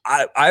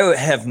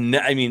have.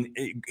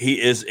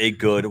 He is a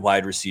good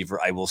wide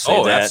receiver. I will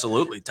say that.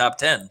 Absolutely, top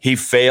 10. He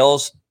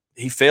fails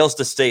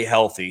to stay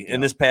healthy.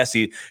 In this past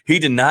season, he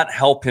did not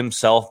help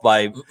himself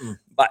and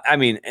I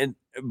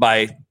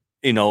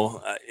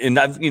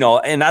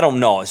don't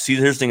know. See,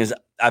 here's the thing: is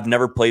I've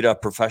never played a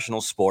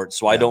professional sport,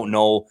 so I don't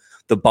know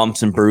the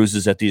bumps and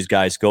bruises that these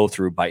guys go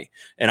through.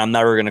 And I'm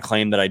never going to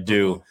claim that I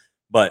do.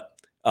 But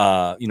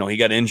he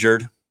got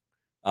injured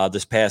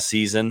this past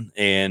season,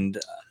 and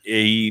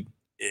they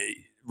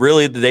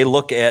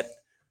look at.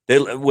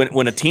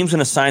 When a team's going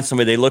to sign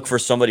somebody, they look for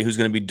somebody who's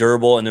going to be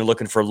durable, and they're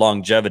looking for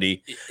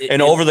longevity.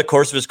 And over the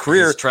course of his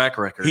career, his track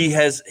record, he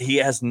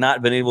has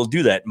not been able to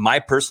do that.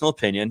 My personal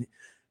opinion,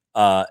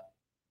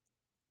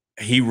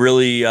 he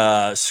really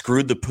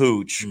screwed the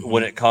pooch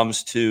when it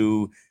comes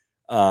to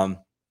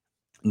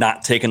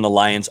not taking the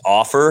Lions'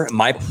 offer.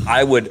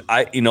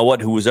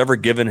 Who was ever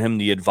given him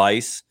the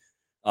advice,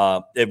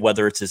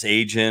 whether it's his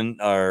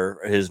agent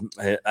or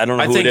I don't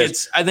know who it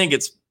is. I think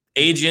it's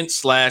agent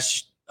 /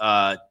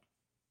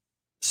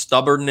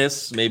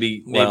 stubbornness,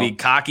 maybe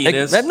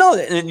cockiness. No,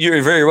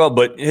 you're very well,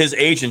 but his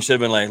agent should have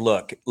been like,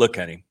 look,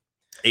 Kenny,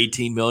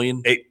 $18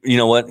 million. You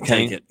know what,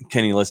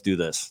 Kenny, let's do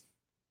this.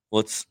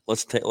 Let's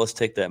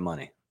take that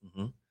money.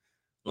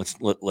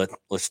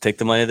 Let's take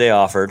the money they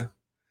offered.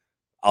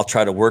 I'll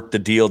try to work the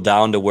deal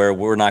down to where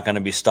we're not going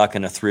to be stuck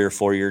in a 3 or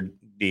 4 year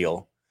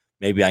deal.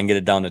 Maybe I can get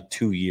it down to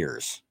 2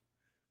 years.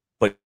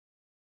 But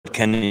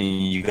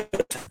Kenny,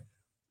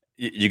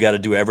 you got to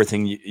do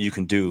everything you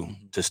can do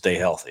to stay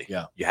healthy.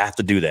 Yeah. You have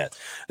to do that.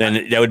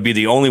 Then that would be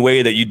the only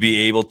way that you'd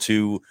be able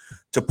to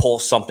pull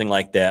something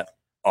like that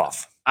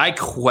off. I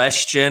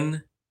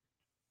question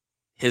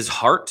his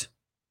heart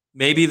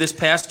maybe this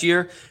past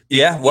year.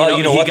 Yeah. Well,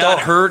 he got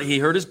hurt. He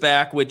hurt his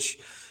back, which,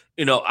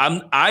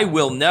 I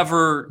will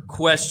never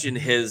question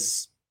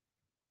his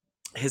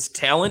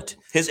talent.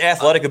 His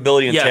athletic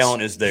ability and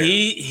talent is there.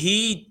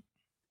 He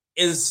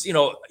is,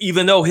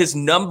 even though his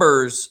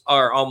numbers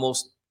are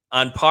almost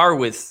on par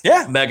with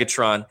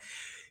Megatron,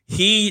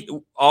 he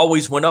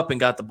always went up and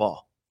got the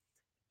ball.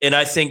 And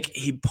I think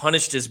he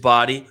punished his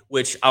body,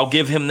 which I'll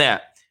give him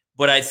that.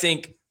 But I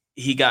think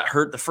he got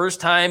hurt the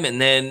first time,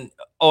 and then,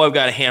 I've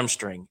got a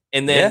hamstring.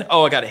 And then,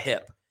 I got a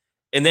hip.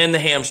 And then the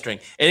hamstring.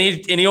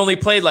 And he only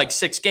played like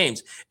 6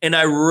 games. And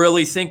I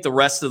really think the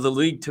rest of the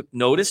league took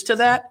notice to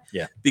that.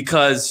 Yeah.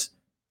 Because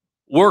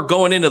we're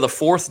going into the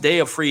 4th day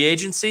of free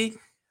agency,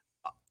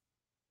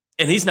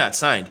 and he's not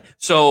signed.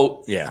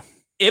 So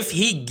if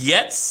he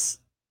gets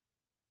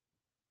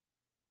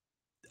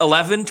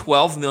 11,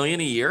 12 million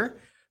a year,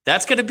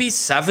 that's going to be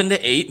 7 to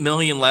 8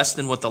 million less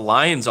than what the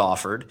Lions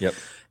offered. Yep.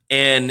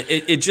 And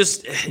it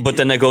just. But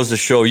then that goes to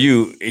show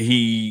you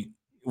he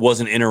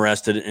wasn't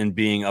interested in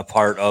being a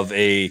part of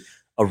a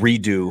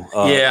redo.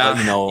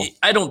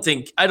 I don't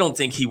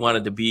think he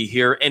wanted to be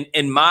here.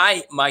 And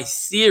my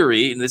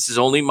theory, and this is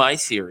only my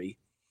theory,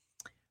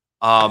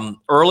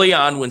 Early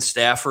on when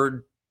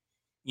Stafford,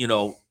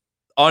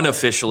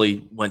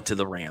 unofficially went to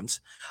the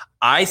Rams,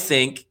 I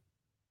think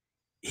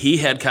he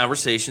had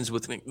conversations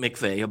with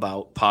McVay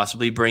about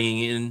possibly bringing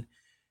in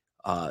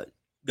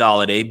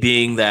Galladay,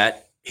 being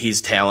that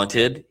he's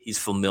talented, he's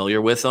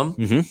familiar with them.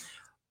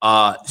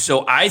 Mm-hmm.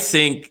 So I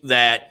think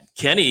that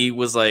Kenny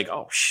was like,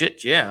 oh,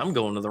 shit, yeah, I'm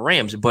going to the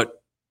Rams.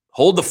 But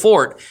hold the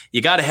fort.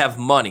 You got to have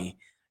money.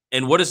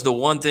 And what is the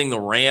one thing the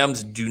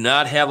Rams do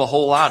not have a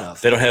whole lot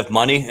of? They don't have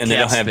money, and they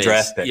don't have space.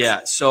 draft picks.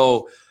 Yeah,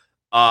 so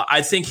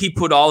I think he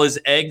put all his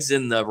eggs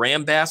in the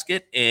Ram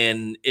basket,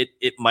 and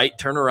it might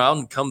turn around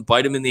and come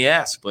bite him in the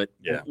ass. But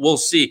we'll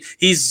see.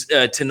 He's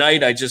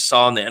tonight. I just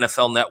saw on the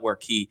NFL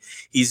Network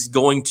he's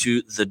going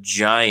to the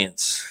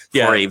Giants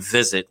for a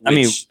visit.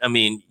 Which, I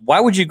mean,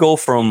 why would you go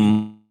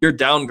from? You're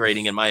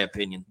downgrading, in my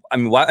opinion. I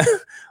mean,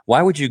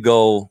 why would you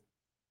go?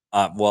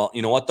 Well,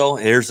 you know what though?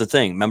 Here's the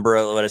thing.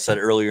 Remember what I said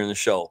earlier in the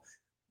show.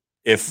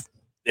 If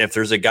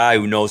there's a guy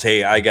who knows,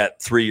 hey, I got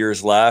 3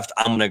 years left,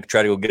 I'm going to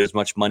try to go get as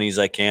much money as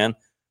I can.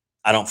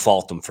 I don't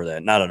fault him for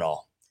that. Not at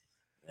all.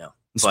 Yeah.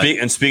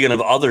 And speaking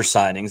of other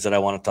signings that I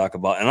want to talk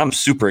about, and I'm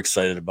super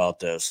excited about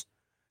this,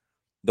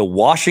 the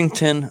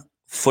Washington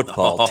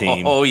football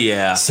team. Oh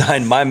yeah,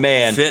 signed my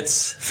man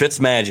Fitz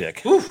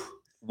Magic. Oof.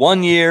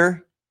 1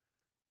 year,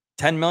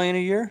 $10 million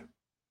a year.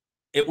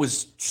 It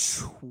was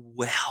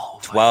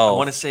 12. I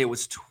want to say it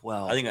was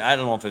 12. I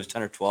don't know if it was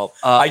 10 or 12.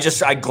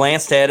 I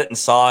glanced at it and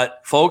saw it.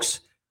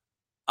 Folks,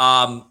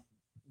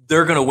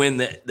 they're going to win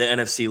the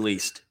NFC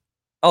least.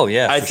 Oh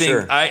yeah, I think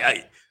sure.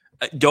 I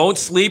don't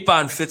sleep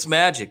on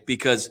Fitzmagic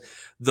because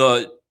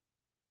the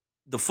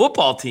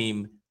football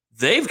team,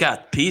 they've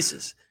got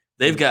pieces.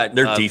 They've got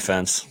their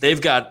defense.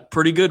 They've got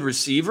pretty good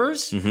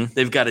receivers. Mm-hmm.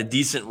 They've got a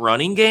decent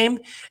running game,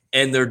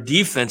 and their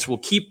defense will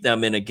keep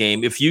them in a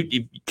game.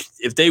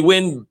 If they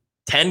win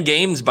 10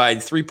 games by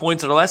 3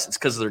 points or less, it's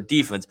because of their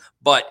defense.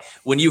 But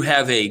when you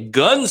have a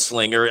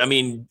gunslinger, I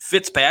mean,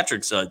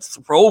 Fitzpatrick's a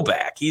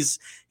throwback. He's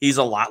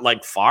a lot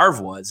like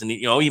Favre was. And,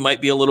 he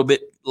might be a little bit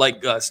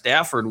like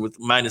Stafford with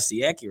minus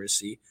the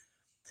accuracy.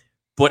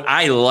 But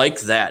I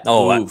like that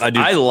move. I do.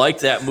 I like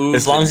that move.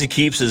 As long as he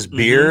keeps his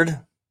beard.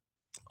 Mm-hmm.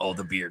 Oh,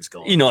 the beard's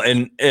going.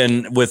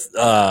 And with,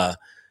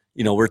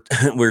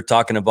 we're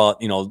talking about,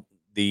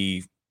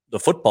 the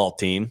football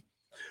team.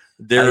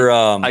 They're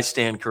I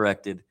stand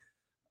corrected.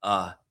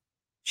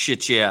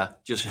 Shit, yeah,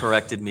 just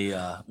corrected me.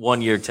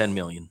 1 year, $10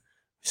 million.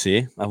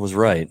 See, I was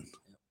right.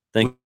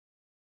 Thank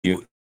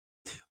you.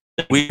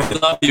 We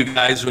love you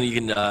guys when you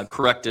can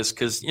correct us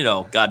because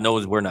God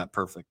knows we're not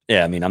perfect.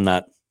 Yeah, I mean, I'm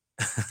not.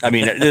 I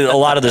mean, a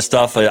lot of this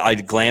stuff, I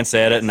glance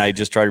at it and I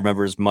just try to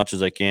remember as much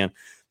as I can.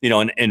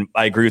 And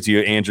I agree with you,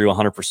 Andrew,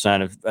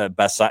 100%.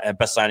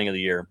 Best signing of the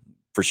year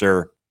for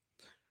sure.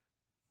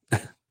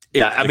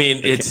 Yeah, I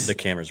mean, the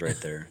camera's right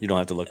there. You don't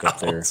have to look up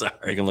there. Sorry.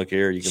 You can look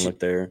here. You can look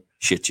there.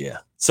 Shit, yeah.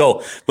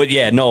 So, but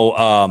yeah,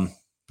 no.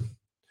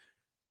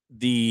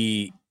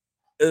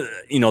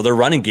 Their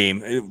running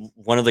game.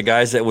 One of the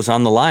guys that was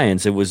on the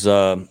Lions, it was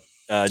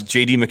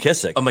J.D.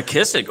 McKissick.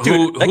 McKissick,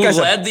 who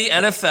led the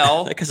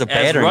NFL that guy's a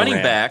as running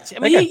back. I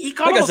mean, he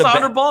caught almost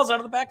 100 balls out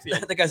of the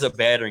backfield. That guy's a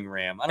battering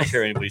ram. I don't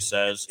care what anybody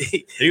says.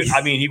 He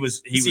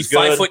was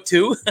good.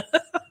 5'2".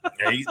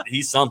 Yeah,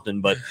 he's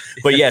something, but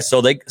yeah.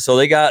 So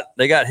they got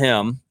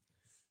him.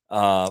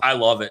 I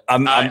love it.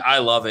 I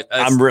love it.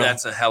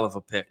 That's a hell of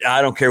a pick.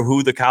 I don't care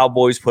who the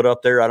Cowboys put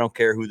up there. I don't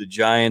care who the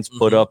Giants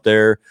put up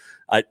there.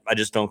 I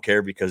just don't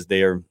care because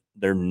they're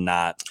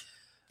not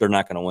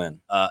going to win.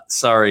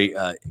 Sorry,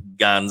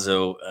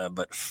 Gonzo,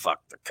 but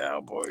fuck the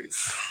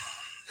Cowboys.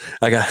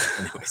 I got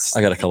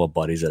a couple of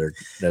buddies that are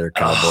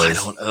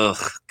Cowboys.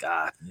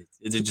 God,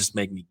 it just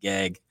make me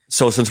gag.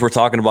 So since we're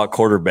talking about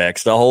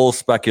quarterbacks, the whole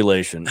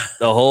speculation.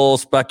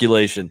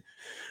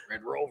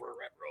 Red Rover.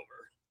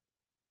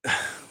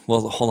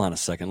 Well, hold on a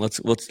second. Let's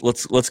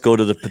go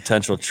to the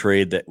potential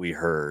trade that we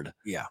heard.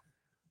 Yeah.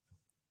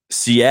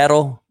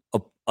 Seattle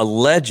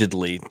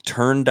allegedly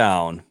turned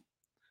down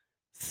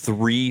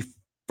 3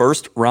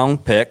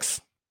 first-round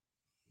picks.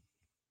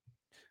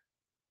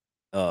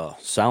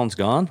 Sound's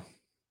gone.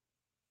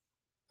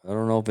 I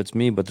don't know if it's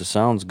me, but the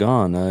sound's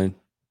gone.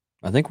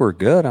 I think we're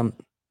good.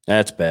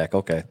 That's back.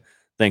 Okay.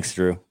 Thanks,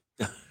 Drew.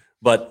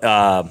 But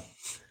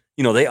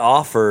they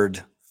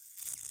offered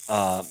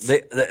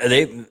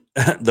the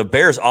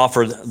Bears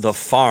offered the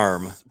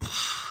farm.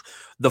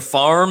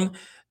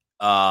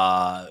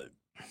 The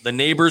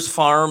neighbor's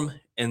farm,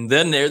 and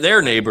then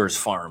their neighbor's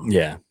farm.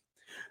 Yeah.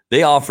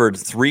 They offered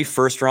 3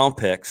 first-round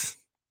picks,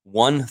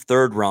 1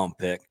 third-round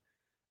pick,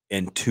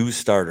 and 2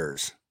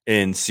 starters.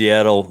 And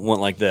Seattle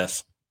went like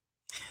this.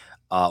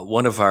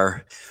 One of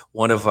our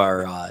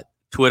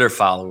Twitter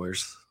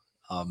followers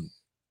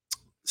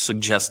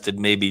suggested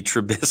maybe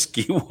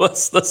Trubisky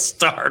was the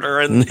starter,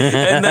 and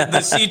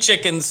the Sea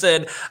Chicken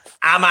said,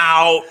 "I'm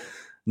out."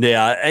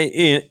 Yeah,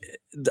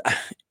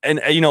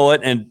 and you know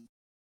what? And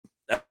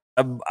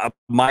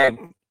my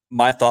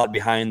thought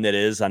behind that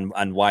is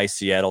on why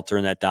Seattle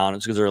turned that down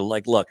is because they're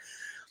like, look,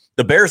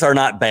 the Bears are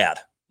not bad.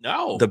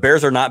 No, the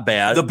Bears are not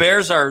bad. The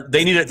Bears are.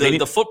 They need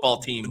the football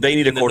team. They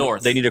need in the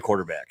North. They need a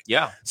quarterback.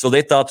 Yeah. So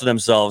they thought to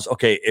themselves,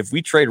 okay, if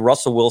we trade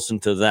Russell Wilson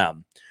to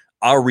them,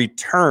 our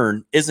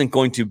return isn't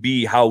going to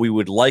be how we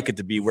would like it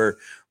to be, where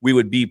we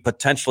would be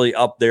potentially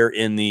up there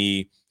in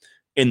the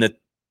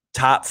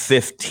top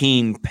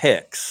 15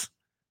 picks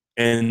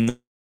in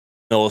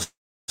those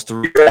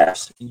 3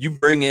 drafts. You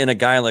bring in a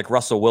guy like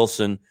Russell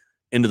Wilson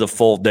into the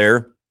fold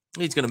there.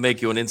 He's going to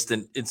make you an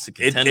instant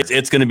contender.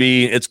 It's going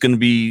to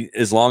be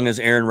as long as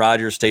Aaron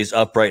Rodgers stays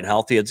upright and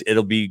healthy.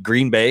 It'll be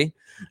Green Bay,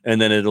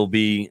 and then it'll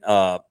be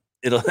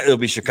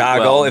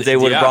Chicago if they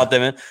would have brought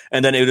them in,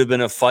 and then it would have been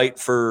a fight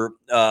for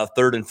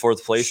 3rd and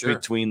 4th place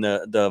between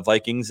the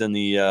Vikings and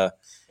the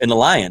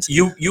Lions.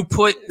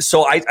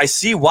 So I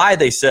see why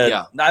they said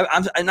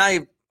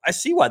I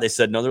see why they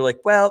said no. They're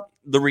like, well,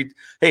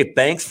 hey,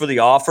 thanks for the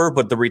offer,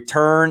 but the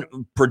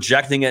return,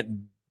 projecting it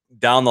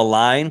down the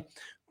line.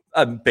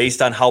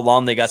 Based on how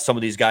long they got some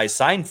of these guys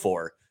signed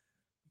for.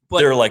 But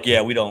they're like,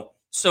 yeah, we don't.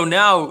 So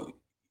now,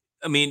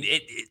 I mean,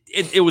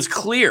 it was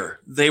clear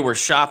they were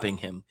shopping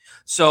him.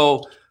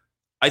 So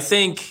I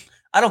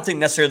don't think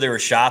necessarily they were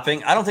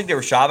shopping. I don't think they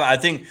were shopping. I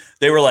think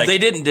they were like, they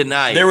didn't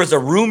deny. There was a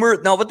rumor.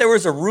 No, but there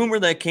was a rumor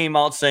that came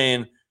out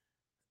saying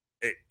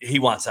he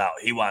wants out.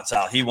 He wants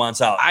out. He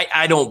wants out.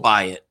 I don't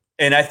buy it.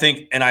 And I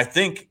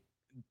think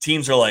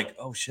teams are like,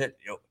 oh shit.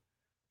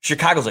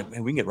 Chicago's like,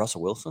 man, we can get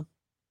Russell Wilson.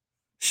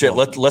 Shit,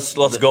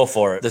 let's go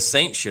for it. The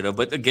Saints should have,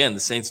 but again, the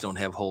Saints don't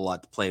have a whole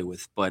lot to play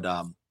with. But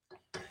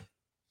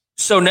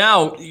so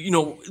now,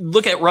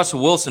 look at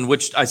Russell Wilson,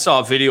 which I saw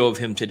a video of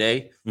him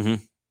today.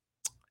 Mm-hmm.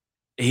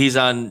 He's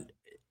on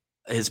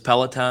his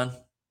Peloton,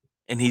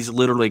 and he's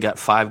literally got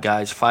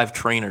 5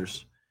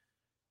 trainers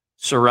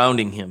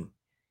surrounding him.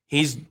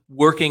 He's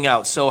working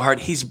out so hard.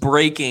 He's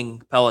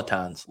breaking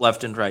Pelotons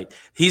left and right.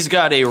 He's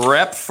got a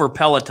rep for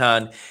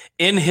Peloton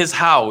in his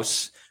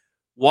house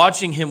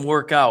watching him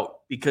work out,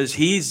 because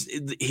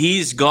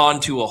he's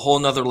gone to a whole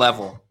nother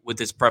level with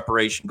his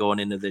preparation going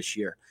into this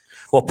year.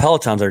 Well,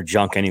 Pelotons are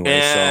junk anyway.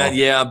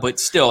 Yeah, but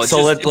still, it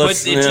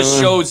just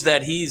shows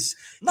that he's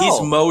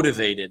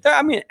motivated.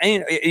 I mean,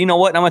 you know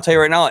what? I'm going to tell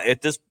you right now,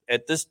 at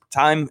this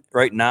time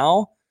right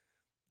now,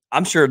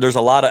 I'm sure there's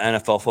a lot of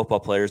NFL football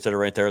players that are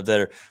right there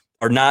that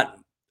are not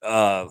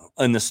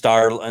in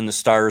the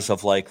stars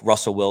of like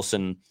Russell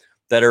Wilson,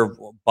 that are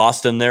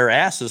busting their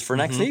asses for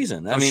next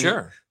season. I mean,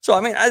 sure. So, I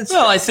mean, I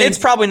think it's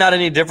probably not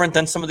any different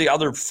than some of the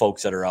other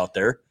folks that are out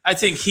there. I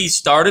think he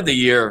started the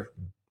year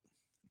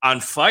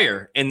on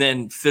fire and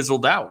then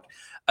fizzled out.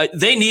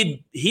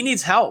 He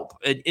needs help,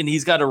 and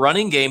he's got a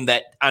running game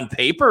that on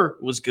paper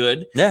was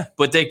good. Yeah,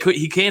 but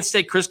he can't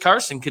stay. Chris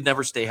Carson could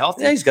never stay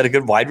healthy. Yeah, he's got a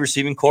good wide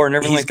receiving core and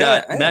everything. He's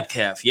got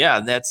Metcalf. Yeah,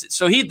 that's it.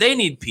 So they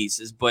need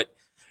pieces. But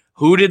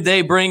who did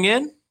they bring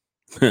in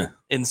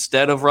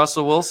instead of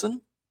Russell Wilson?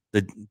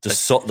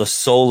 The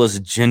soulless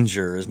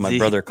ginger, as my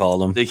brother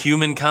called him. The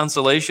human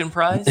consolation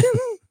prize?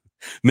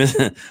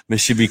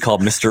 Should be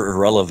called Mr.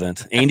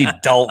 Irrelevant. Andy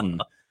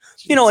Dalton.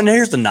 And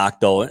here's the knock,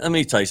 though. Let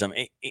me tell you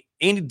something.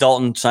 Andy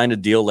Dalton signed a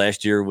deal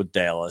last year with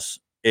Dallas.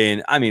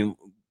 And, I mean,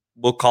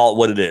 we'll call it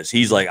what it is.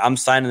 He's like, I'm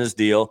signing this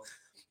deal.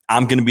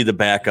 I'm going to be the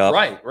backup.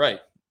 Right.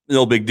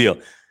 No big deal.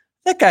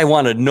 That guy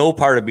wanted no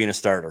part of being a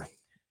starter.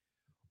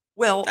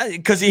 Well,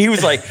 because he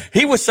was like,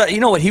 he was set,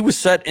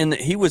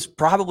 he was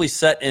probably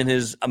set in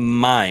his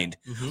mind,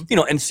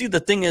 and see, the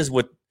thing is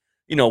with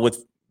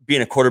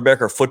being a quarterback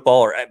or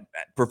football or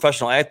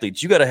professional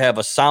athletes, you got to have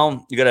a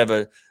sound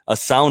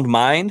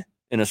mind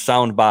and a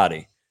sound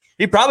body.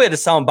 He probably had a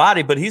sound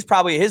body, but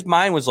his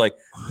mind was like,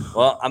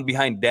 well, I'm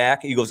behind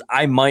Dak. He goes,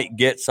 I might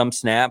get some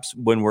snaps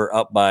when we're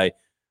up by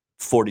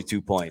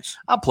 42 points.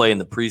 I'll play in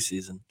the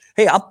preseason.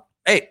 Hey,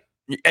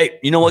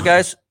 you know what,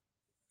 guys?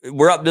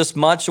 We're up this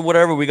much or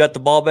whatever. We got the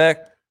ball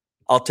back.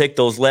 I'll take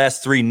those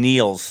last 3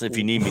 kneels if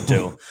you need me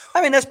to.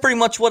 I mean, that's pretty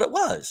much what it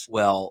was.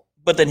 Well,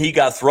 but then he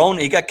got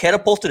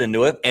catapulted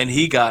into it. And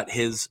he got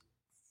his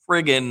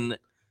friggin'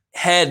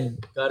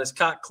 head, got his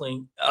cock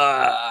clean.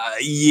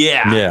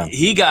 Yeah.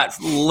 He got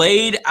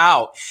laid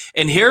out.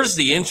 And here's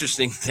the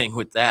interesting thing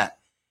with that.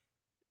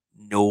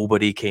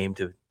 Nobody came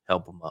to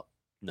help him up.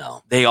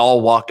 No. They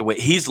all walked away.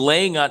 He's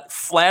laying on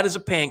flat as a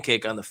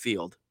pancake on the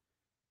field.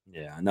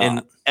 Yeah, no.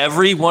 And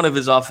every one of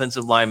his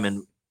offensive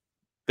linemen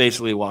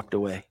basically walked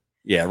away.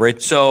 Yeah,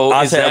 right. So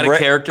is that a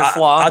character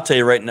flaw? I'll tell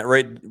you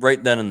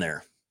right then and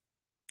there.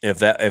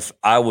 If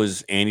I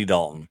was Andy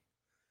Dalton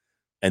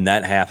and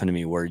that happened to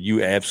me, where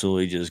you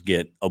absolutely just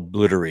get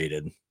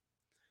obliterated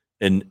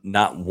and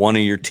not one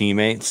of your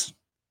teammates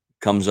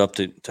comes up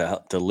to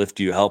lift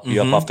you, help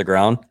you up off the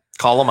ground,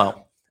 call them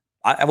out.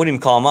 I wouldn't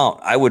even call them out.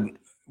 I would,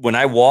 when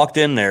I walked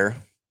in there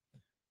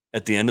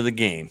at the end of the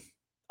game,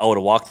 I would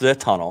have walked through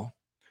that tunnel.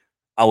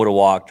 I would have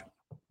walked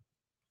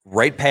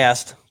right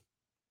past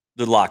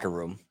the locker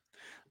room.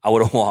 I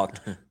would have walked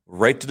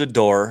right to the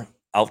door,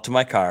 out to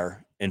my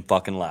car, and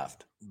fucking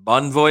left.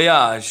 Bon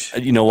voyage.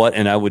 You know what?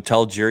 And I would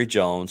tell Jerry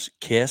Jones,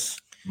 kiss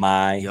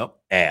my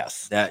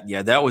ass.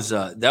 That was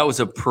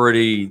a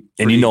pretty.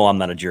 And I'm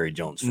not a Jerry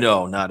Jones fan.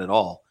 No, not at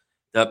all.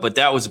 But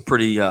that was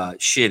pretty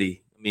shitty.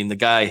 I mean, the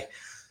guy,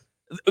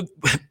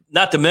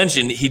 not to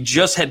mention, he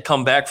just had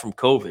come back from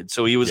COVID.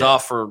 So he was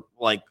off for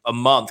like a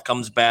month,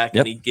 comes back,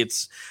 and he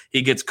gets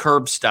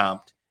curb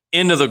stomped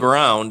into the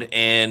ground,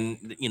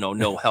 and,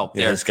 no help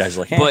there. This guy's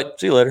like, hey,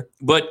 see you later.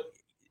 But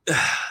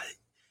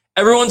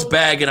everyone's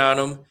bagging on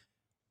him.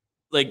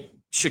 Like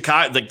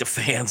Chicago, like the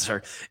fans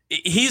are.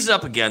 He's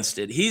up against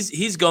it.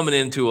 He's coming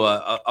into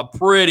a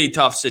pretty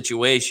tough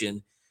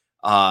situation.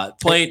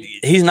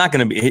 He's not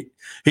going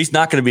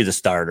to be the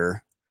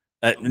starter.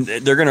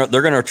 They're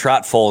gonna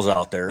trot Foles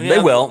out there. Yeah, they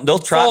will. They'll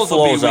trot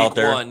Foles out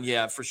there.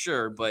 Yeah, for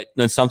sure. But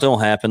then something will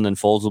happen. Then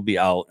Foles will be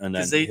out, and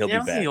then he'll be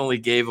back. They only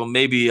gave him,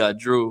 maybe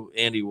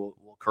Andy will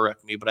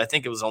correct me, but I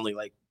think it was only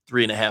like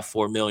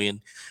 $3.5-4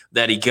 million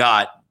that he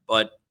got.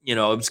 But it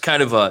was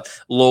kind of a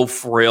low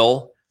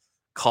frill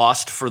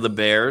cost for the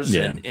Bears,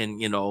 and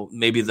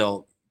maybe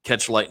they'll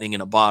catch lightning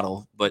in a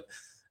bottle. But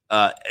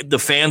the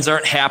fans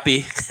aren't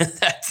happy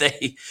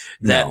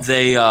that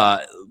they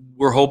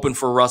were hoping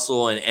for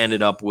Russell and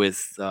ended up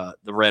with the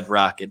Red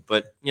Rocket.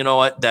 But you know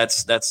what?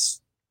 That's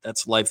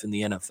life in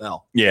the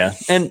NFL. Yeah,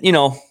 and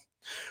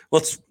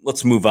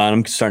let's move on.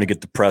 I'm starting to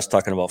get depressed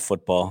talking about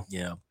football.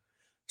 Yeah.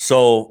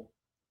 So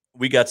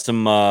we got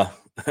some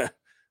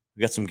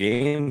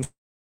games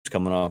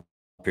coming up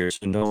here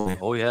soon.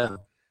 Oh yeah.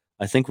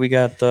 I think we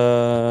got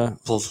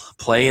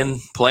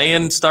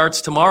playing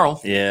starts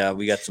tomorrow. Yeah,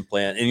 we got some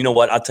playing. And you know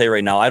what? I'll tell you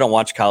right now, I don't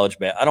watch college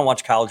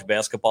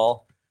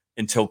basketball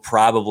until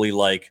probably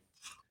like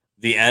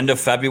the end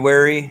of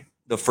February,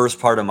 the first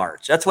part of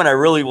March. That's when I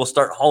really will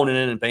start honing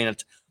in and paying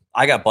it.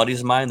 I got buddies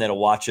of mine that'll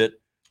watch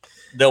it.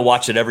 They'll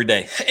watch it every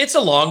day. It's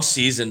a long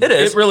season. It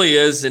is. It really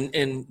is.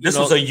 And this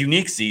was a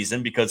unique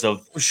season because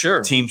of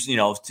teams.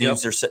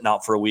 Teams are sitting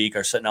out for a week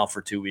or sitting out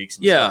for 2 weeks.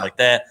 And stuff like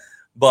that.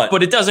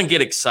 But it doesn't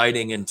get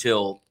exciting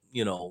until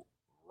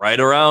right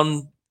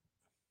around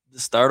the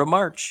start of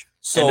March,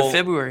 end of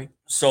February.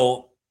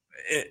 So,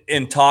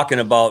 in talking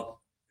about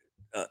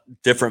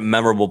different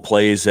memorable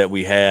plays that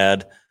we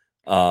had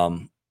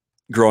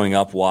growing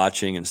up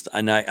watching,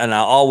 and I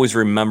always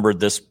remembered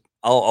this.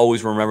 I'll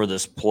always remember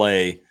this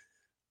play.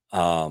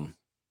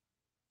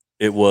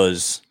 It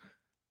was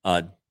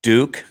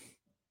Duke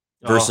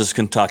versus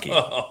Kentucky.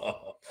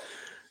 Oh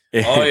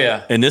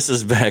yeah, and this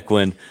is back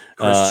when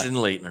Christian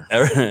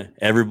Laettner.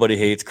 Everybody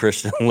hates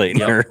Christian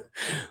Laettner,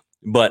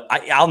 but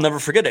I'll never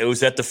forget it. It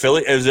was at the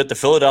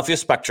Philadelphia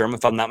Spectrum,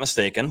 if I'm not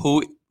mistaken.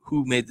 Who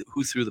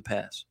threw the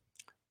pass?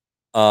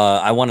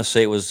 I want to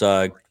say it was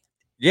it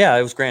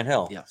was Grant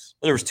Hill. Yes,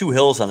 well, there was 2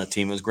 Hills on the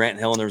team. It was Grant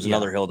Hill, and there was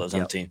another Hill that was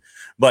on the team.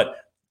 But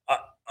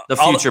the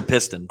future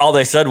Piston. All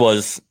they said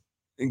was,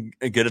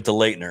 "Get it to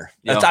Laettner."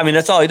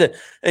 That's all he did.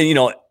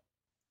 And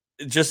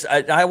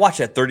I watched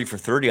that 30 for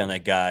 30 on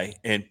that guy,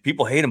 and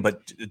people hate him,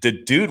 but the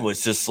dude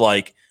was just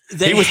like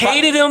they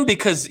hated him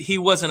because he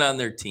wasn't on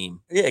their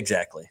team. Yeah,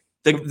 exactly.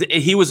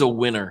 He was a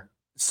winner.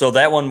 So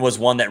that one was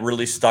one that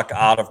really stuck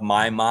out of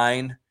my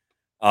mind.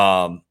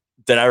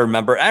 That I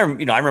remember. I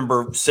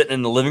remember sitting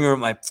in the living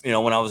room.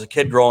 When I was a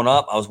kid growing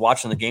up, I was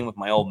watching the game with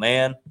my old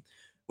man.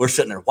 We're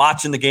sitting there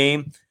watching the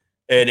game.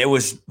 And it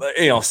was,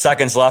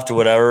 seconds left or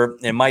whatever.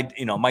 And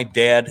my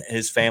dad,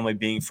 his family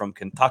being from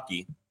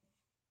Kentucky,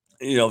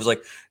 it was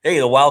like, hey,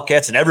 the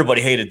Wildcats, and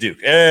everybody hated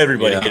Duke.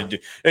 Everybody hated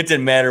Duke. It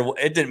didn't matter.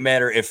 It didn't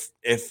matter if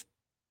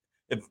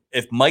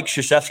Mike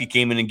Krzyzewski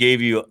came in and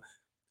gave you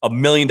 $1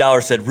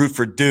 million, said root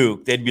for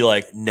Duke. They'd be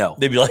like, no.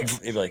 They'd be like,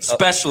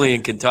 especially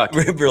in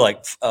Kentucky. We're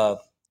like,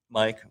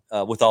 Mike,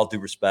 with all due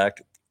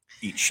respect,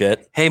 eat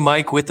shit. Hey,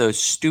 Mike, with a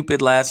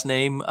stupid last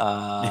name,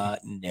 no.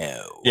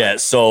 Yeah,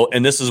 so,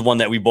 and this is one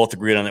that we both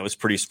agreed on that was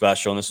pretty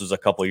special, and this was a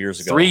couple of years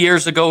ago. 3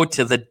 years ago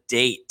to the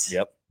date.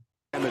 Yep.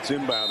 And it's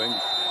inbounding.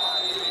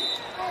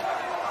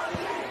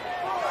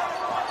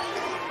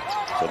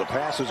 So the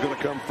pass is going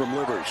to come from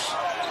Livers.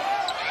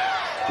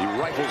 He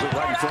rifles it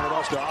right in front of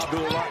us to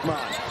Abdul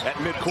Rahman at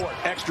midcourt.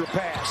 Extra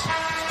pass.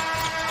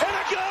 And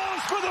it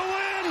goes for the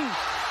win!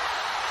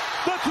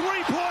 The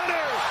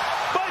three-pointer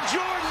by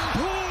Jordan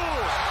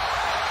Poole.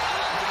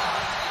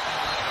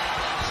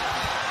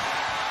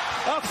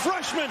 A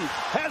freshman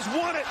has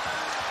won it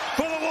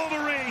for the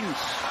Wolverines.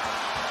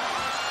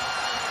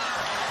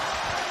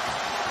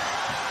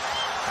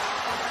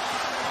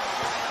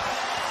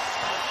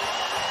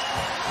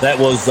 That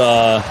was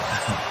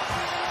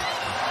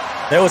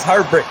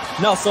heartbreaking.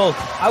 No, so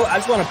I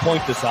just want to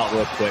point this out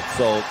real quick.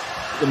 So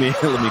let me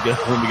get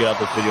out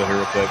this video here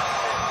real quick.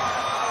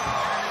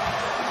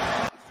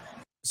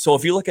 So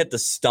if you look at the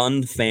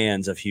stunned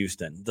fans of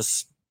Houston,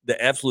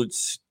 the absolute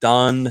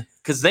stunned,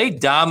 because they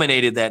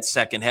dominated that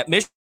second half.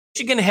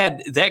 Michigan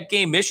had that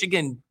game.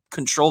 Michigan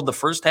controlled the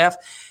first half,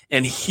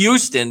 and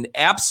Houston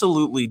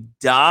absolutely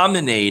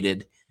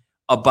dominated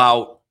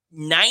about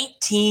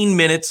 19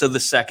 minutes of the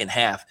second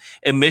half.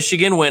 And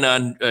Michigan went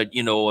on,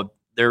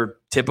 their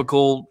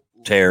typical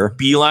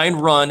beeline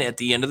run at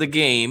the end of the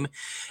game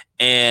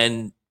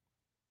and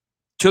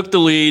took the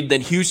lead.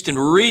 Then Houston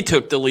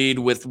retook the lead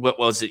with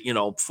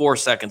 4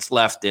 seconds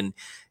left. And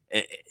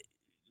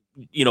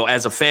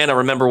as a fan, I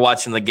remember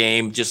watching the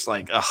game, just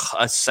like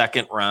a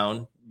second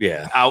round.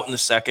 Yeah. Out in the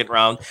second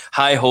round,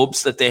 high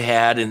hopes that they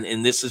had.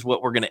 And this is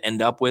what we're going to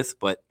end up with.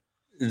 But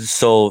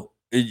so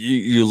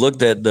you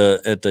looked at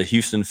the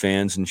Houston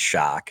fans in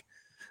shock.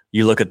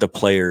 You look at the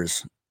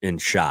players in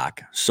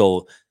shock.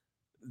 So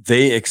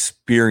they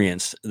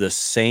experienced the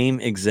same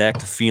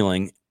exact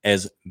feeling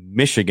as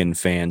Michigan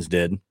fans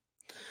did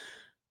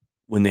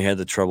when they had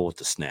the trouble with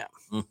the snap.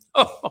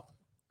 Oh,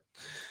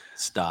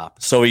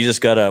 stop. So we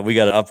got an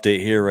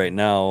update here right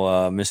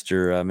now.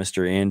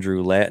 Mr.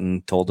 Andrew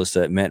Lattin told us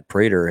that Matt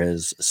Prater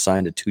has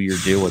signed a 2-year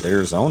deal with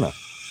Arizona.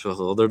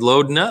 So they're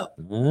loading up.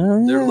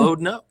 They're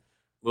loading up.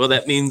 Well,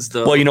 that means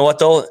Well, you know what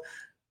though?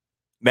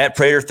 Matt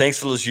Prater, thanks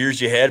for those years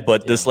you had,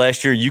 but this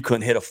last year you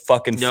couldn't hit a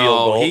fucking field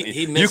goal.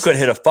 He missed, you couldn't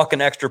hit a fucking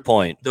extra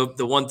point.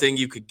 The one thing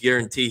you could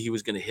guarantee he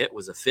was going to hit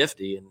was a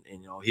 50, and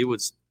he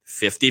was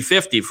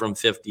 50-50 from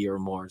 50 or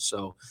more.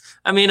 So,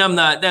 I mean, I'm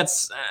not.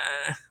 That's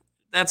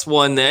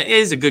one that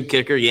is a good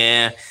kicker,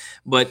 yeah,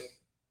 but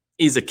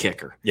he's a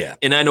kicker. Yeah.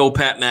 And I know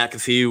Pat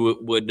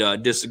McAfee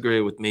would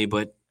disagree with me,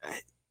 but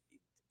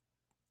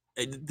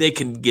they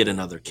can get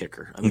another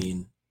kicker. I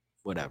mean,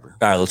 whatever.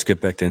 All right, let's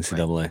get back to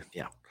NCAA. Right.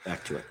 Yeah.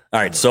 Back to it. All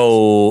right.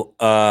 So,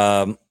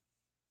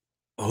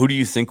 who do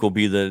you think will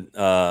be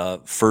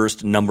the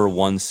first number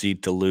 1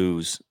 seed to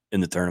lose in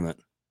the tournament?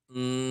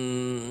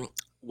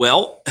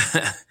 Well,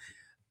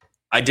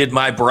 I did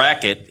my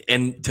bracket,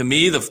 and to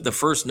me, the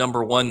first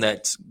number 1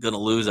 that's going to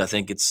lose, I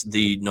think it's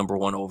the number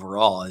 1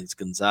 overall. It's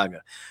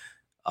Gonzaga.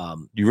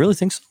 You really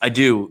think so? I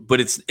do,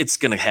 but it's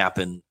going to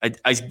happen.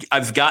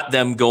 I've got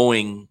them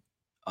going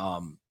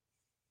to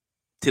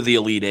the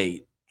Elite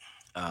Eight.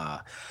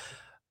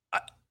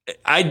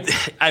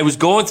 I was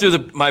going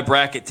through my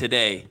bracket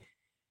today.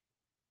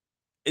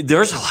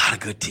 There's a lot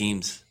of good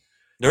teams.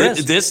 There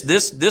is.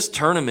 This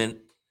tournament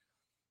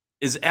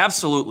is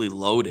absolutely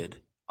loaded.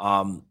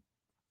 And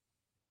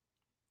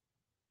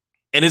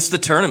it's the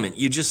tournament.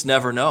 You just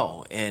never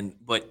know.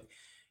 But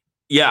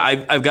yeah,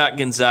 I've got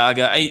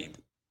Gonzaga.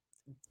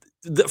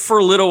 For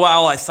a little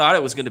while I thought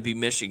it was going to be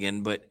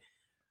Michigan, but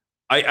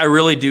I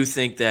really do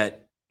think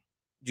that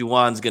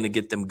Juwan's going to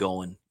get them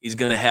going. He's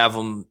going to have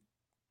them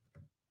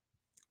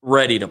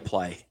ready to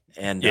play.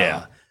 And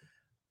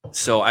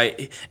so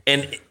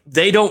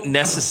they don't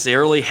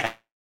necessarily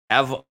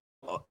have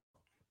a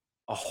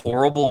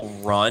horrible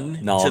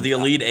run to the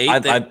Elite Eight.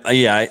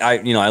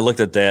 I looked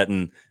at that,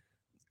 and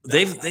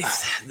they've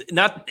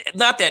not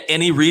that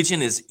any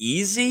region is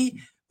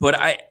easy, but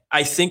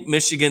I think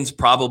Michigan's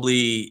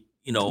probably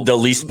the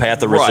least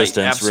path of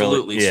resistance.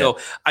 Absolutely. Really. Yeah. So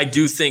I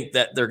do think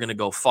that they're going to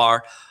go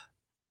far.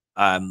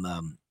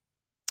 I'm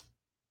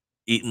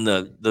eating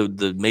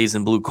the maize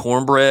and blue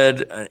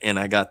cornbread, and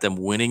I got them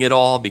winning it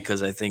all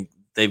because I think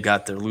they've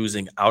got their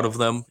losing out of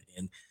them,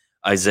 and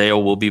Isaiah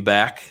will be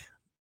back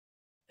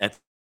at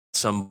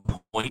some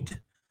point,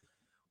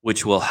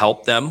 which will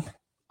help them.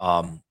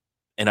 And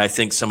I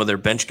think some of their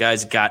bench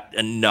guys got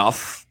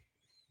enough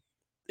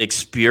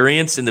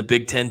experience in the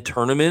Big Ten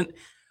tournament.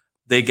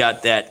 They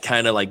got that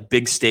kind of like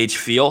big stage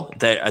feel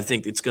that I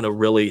think it's going to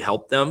really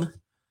help them.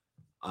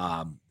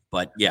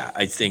 But yeah,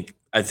 I think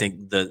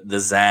the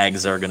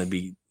Zags are going to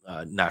be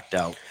knocked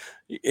out.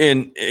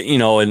 And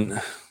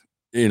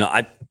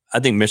I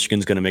think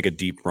Michigan's going to make a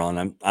deep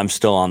run. I'm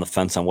still on the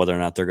fence on whether or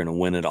not they're going to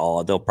win it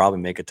all. They'll probably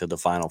make it to the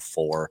Final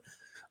Four.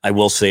 I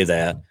will say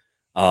that.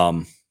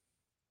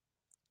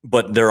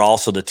 But they're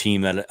also the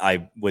team that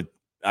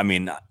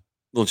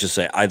let's just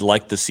say I'd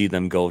like to see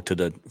them go to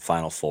the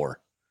Final Four.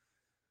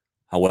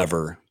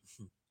 However,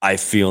 I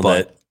feel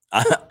that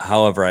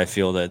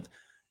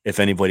if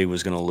anybody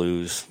was going to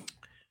lose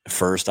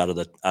first out of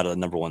the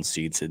number 1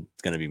 seeds,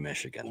 it's going to be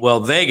Michigan.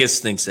 Well,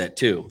 Vegas thinks that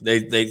too. They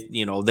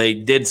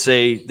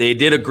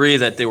did agree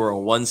that they were a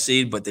 1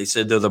 seed, but they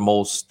said they're the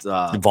most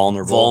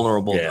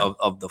vulnerable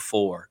of the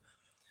 4.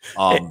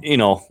 And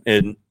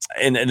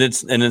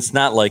it's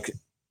not like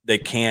they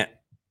can't.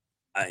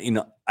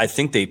 I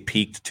think they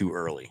peaked too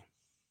early.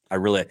 I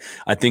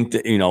think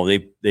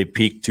that they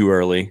peaked too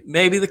early.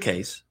 Maybe the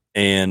case.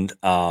 And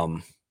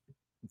them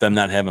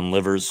not having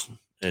livers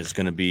is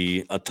going to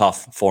be a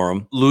tough for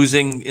them.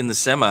 Losing in the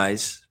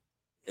semis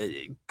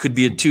could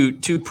be a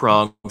two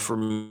prong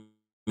for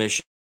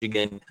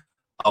Michigan.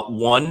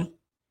 1,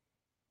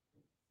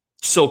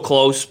 so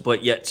close,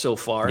 but yet so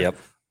far. Yep.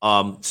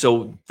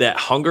 So that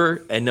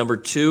hunger, and number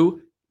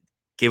 2,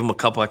 give them a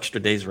couple extra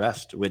days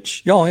rest,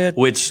 which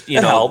helps.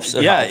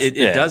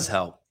 It does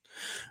help.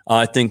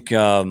 I think,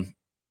 and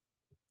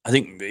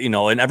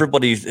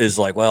everybody is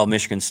like, well,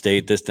 Michigan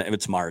State,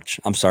 it's March.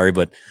 I'm sorry,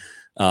 but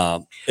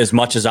as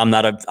much as I'm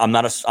not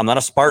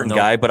a Spartan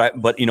guy,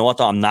 but you know what,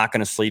 though? I'm not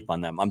going to sleep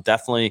on them. I'm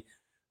definitely,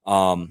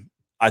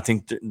 I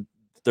think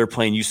they're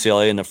playing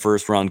UCLA in the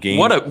first round game.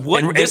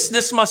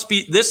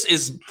 This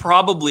is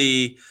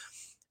probably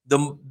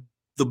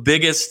the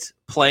biggest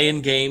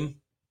play-in game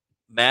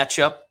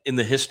matchup in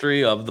the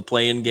history of the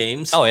play-in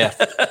games. Oh yeah.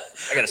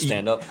 I got to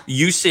stand up.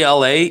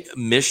 UCLA,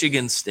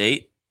 Michigan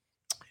State.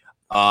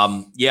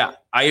 Yeah,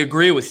 I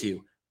agree with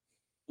you.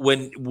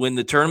 when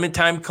the tournament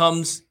time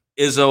comes,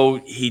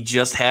 Izzo, he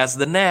just has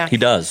the knack. He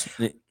does.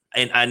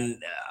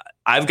 And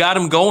I've got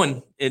him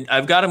going, and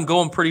I've got him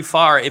going pretty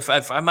far. If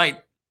I might,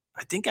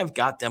 I think I've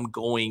got them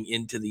going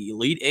into the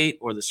Elite Eight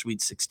or the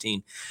Sweet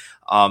 16.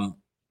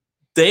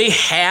 They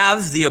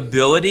have the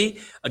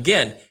ability.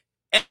 Again,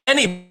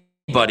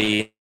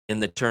 anybody in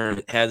the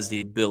tournament has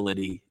the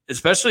ability,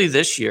 especially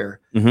this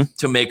year,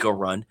 to make a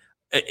run.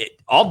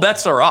 All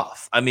bets are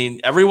off. I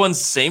mean,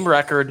 everyone's same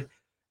record,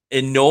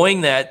 and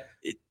knowing that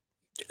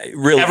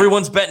really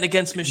everyone's betting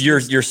against Michigan.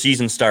 Your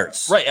season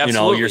starts, right?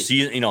 Absolutely. Your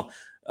season.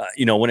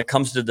 When it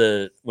comes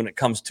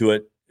to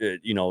it,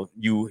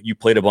 you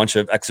played a bunch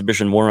of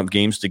exhibition warm-up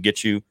games to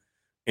get you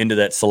into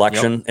that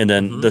selection, and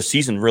then the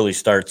season really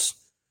starts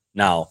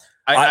now.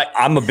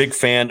 I'm a big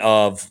fan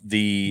of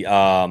the.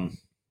 I'm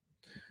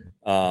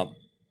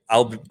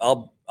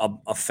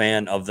a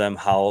fan of them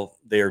how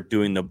they're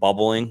doing the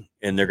bubbling,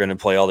 and they're going to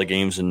play all the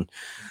games in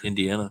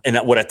Indiana. And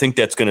what I think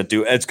that's going to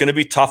do, it's going to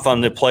be tough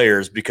on the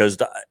players because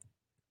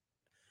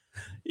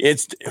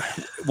it's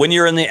when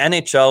you're in the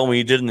NHL, when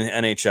you did in the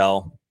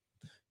NHL,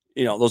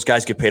 those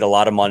guys get paid a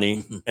lot of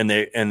money, and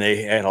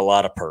they had a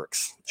lot of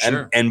perks.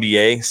 Sure.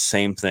 NBA,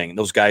 same thing.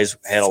 Those guys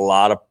had a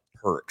lot of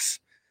perks.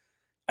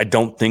 I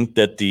don't think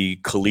that the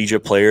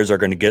collegiate players are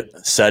going to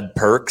get said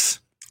perks.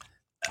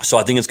 So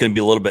I think it's going to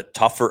be a little bit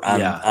tougher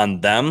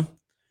on them.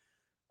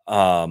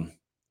 But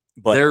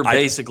they're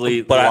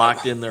basically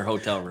locked in their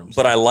hotel rooms.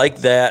 But I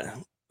like that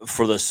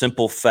for the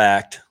simple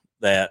fact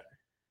that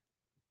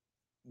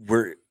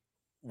we're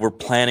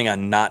planning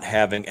on not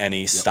having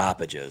any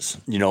stoppages.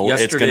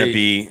 It's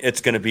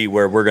going to be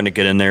where we're going to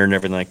get in there and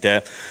everything like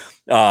that.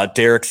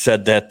 Derek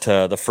said that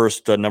the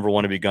first number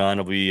one to be gone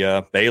will be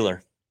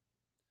Baylor.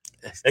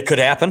 It could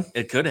happen.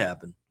 It could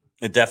happen.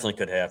 It definitely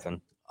could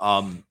happen.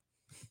 I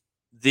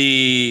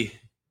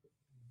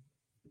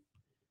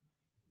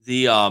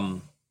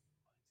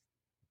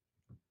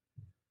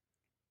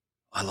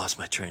lost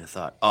my train of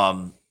thought.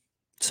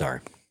 Sorry.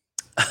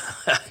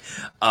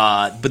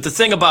 But the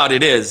thing about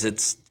it is,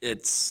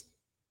 it's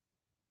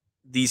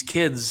these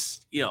kids.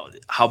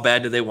 How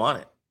bad do they want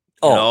it?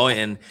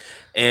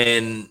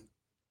 And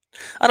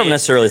I don't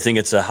necessarily think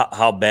it's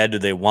how bad do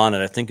they want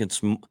it. I think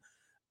it's.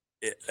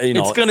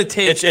 It's going to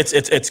take.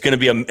 It's going to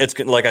be it's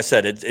like I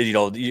said.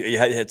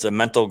 It's a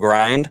mental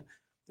grind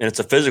and it's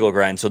a physical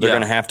grind. So they're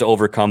going to have to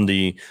overcome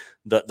the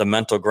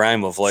mental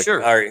grind of like,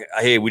 sure. All right,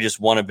 hey, we just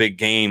won a big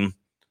game.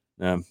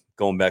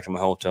 Going back to my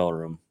hotel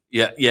room.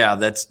 Yeah,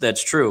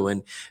 that's true.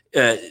 And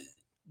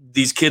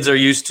these kids are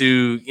used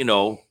to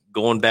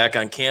going back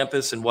on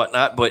campus and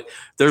whatnot. But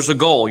there's a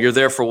goal. You're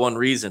there for one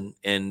reason,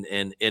 and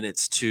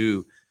it's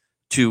to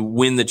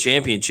win the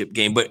championship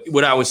game. But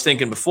what I was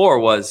thinking before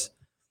was.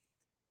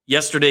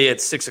 Yesterday at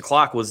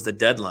 6:00 was the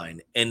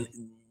deadline, and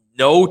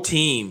no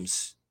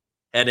teams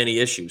had any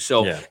issues.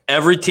 So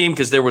every team,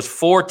 because there was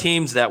 4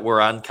 teams that were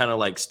on kind of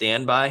like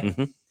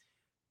standby,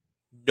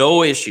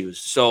 no issues.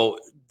 So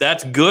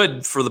that's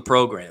good for the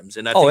programs,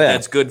 and I think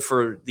that's good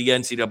for the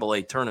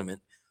NCAA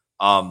tournament.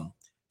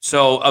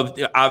 So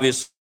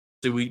obviously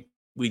we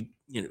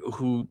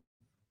who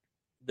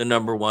the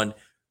number one.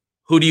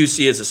 Who do you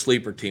see as a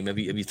sleeper team? Have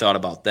you thought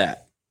about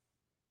that?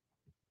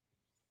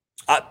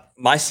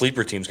 My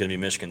sleeper team is going to be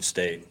Michigan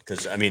State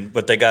because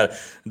but they got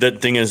the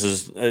thing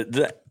is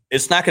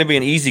it's not going to be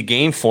an easy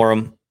game for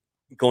them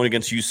going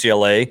against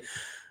UCLA.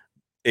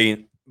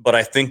 But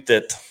I think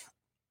that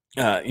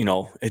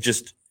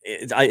it's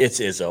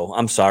Izzo.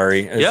 I'm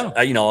sorry.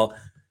 As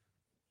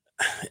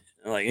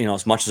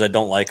much as I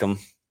don't like him,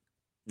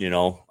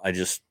 I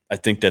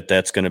think that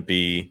that's going to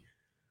be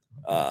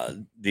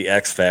the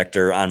X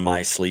factor on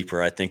my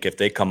sleeper. I think if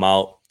they come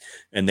out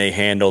and they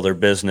handle their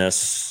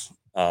business.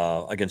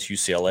 Against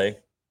UCLA,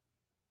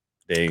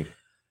 they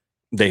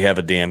have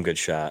a damn good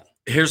shot.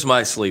 Here's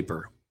my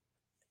sleeper,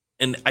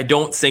 and I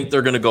don't think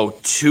they're going to go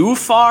too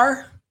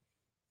far,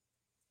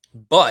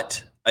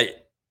 but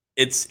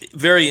it's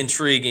very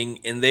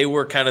intriguing. And they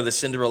were kind of the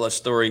Cinderella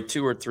story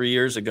 2 or 3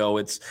 years ago.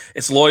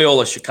 It's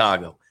Loyola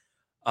Chicago.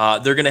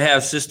 They're going to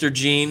have Sister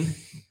Jean,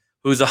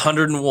 who's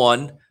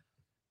 101.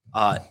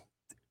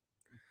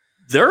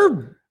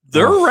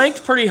 They're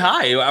ranked pretty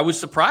high. I was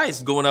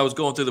surprised when I was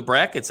going through the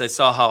brackets. I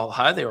saw how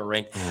high they were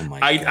ranked. Oh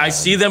my God. I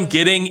see them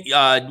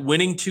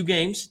winning 2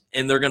 games,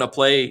 and they're going to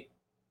play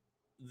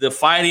the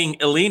Fighting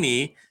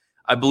Illini,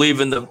 I believe,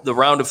 in the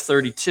round of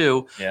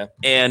 32. Yeah.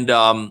 And,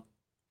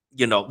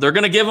 they're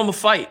going to give them a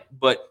fight.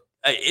 But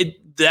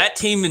that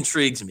team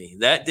intrigues me.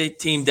 That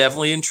team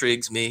definitely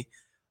intrigues me.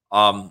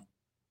 So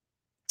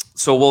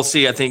we'll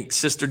see. I think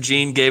Sister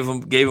Jean gave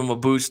them a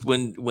boost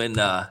when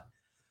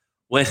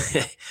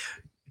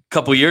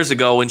couple years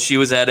ago when she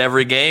was at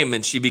every game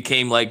and she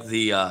became like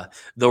the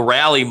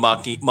rally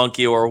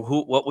monkey or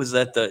what was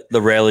that the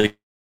rally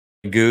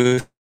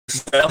goose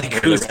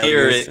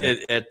here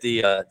at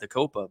the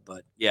Copa.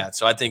 But yeah,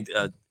 so I think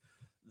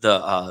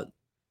the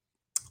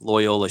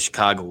Loyola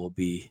Chicago will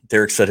be.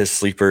 Derek said his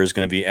sleeper is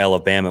going to be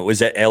Alabama. Was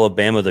that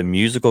Alabama the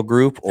musical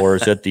group, or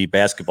is that the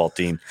basketball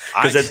team?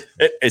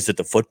 Is it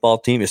the football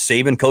team? Is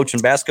Saban coaching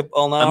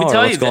basketball now? Let me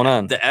tell what's going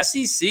on? The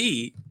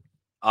SEC,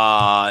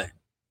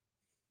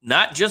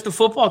 not just a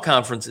football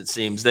conference. It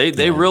seems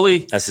they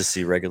really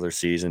SEC regular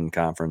season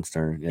conference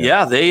turn.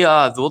 Yeah, they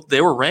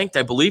were ranked,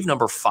 I believe,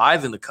 number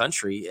 5 in the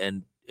country,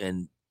 and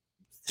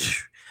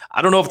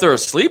I don't know if they're a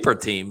sleeper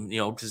team,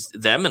 because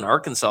them and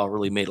Arkansas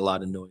really made a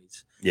lot of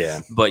noise.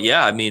 Yeah, but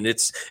yeah, I mean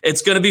it's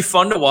going to be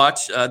fun to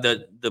watch.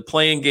 The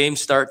playing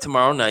games start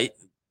tomorrow night,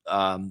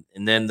 and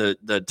then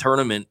the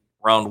tournament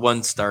round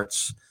 1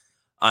 starts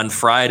on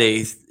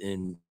Friday,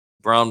 and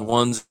round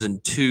 1s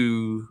and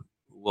 2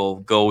 will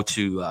go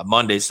to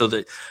Monday. So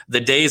the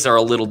days are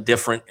a little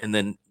different, and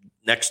then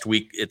next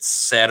week it's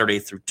Saturday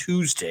through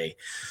Tuesday.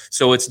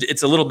 So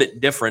it's a little bit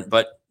different,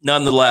 but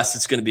nonetheless,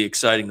 it's going to be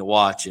exciting to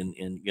watch. And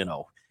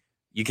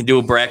you can do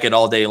a bracket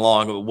all day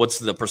long. What's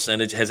the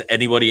percentage? Has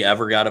anybody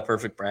ever got a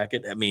perfect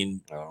bracket? I mean,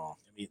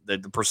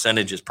 the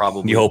percentage is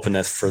probably. You hoping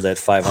that's for that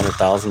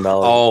 $500,000?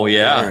 Oh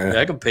yeah,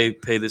 I can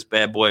pay this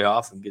bad boy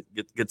off and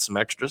get some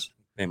extras.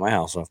 Pay my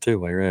house off too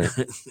while you're at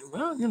it.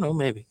 Well,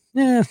 maybe.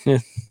 Yeah.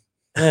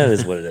 That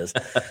is what it is.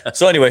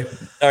 So anyway,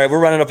 all right, we're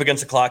running up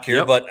against the clock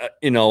here, but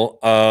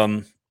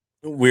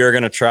we are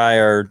going to try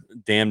our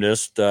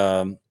damnedest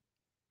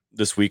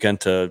this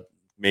weekend to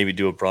maybe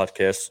do a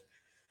broadcast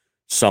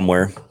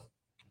somewhere.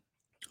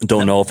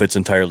 Don't know if it's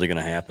entirely going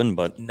to happen,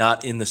 but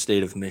not in the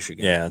state of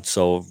Michigan. Yeah,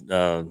 so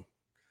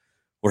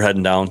we're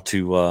heading down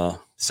to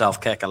South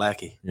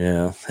Kakalaki.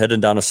 Yeah,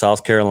 heading down to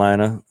South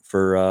Carolina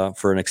for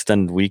an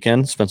extended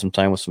weekend. Spend some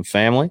time with some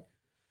family,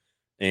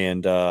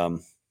 and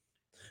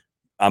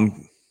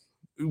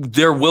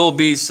there will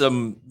be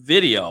some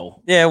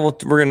video. Yeah, we're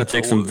going to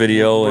take some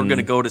video. We're going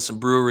to go to some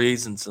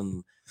breweries and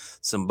some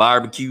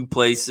barbecue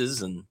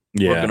places, and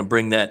we're going to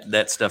bring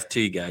that stuff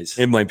to you guys.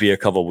 It might be a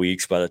couple of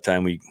weeks by the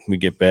time we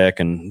get back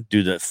and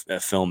do the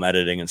film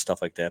editing and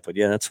stuff like that. But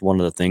yeah, that's one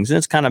of the things. And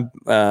it's kind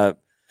of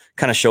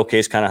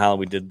showcase kind of how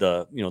we did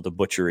the the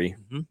butchery,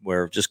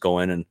 where just go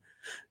in and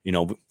we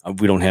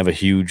don't have a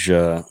huge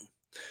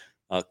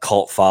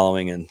cult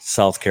following in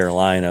South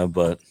Carolina,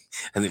 but.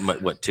 I think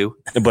what 2?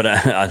 But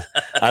I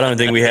don't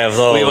think we have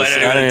those.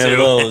 I don't have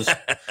those.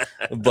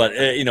 But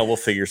we'll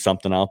figure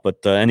something out.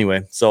 But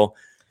anyway, so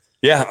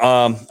yeah,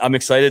 I'm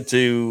excited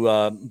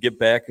to get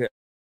back.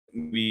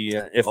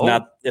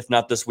 If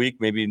not this week,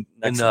 maybe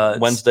next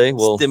Wednesday.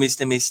 We'll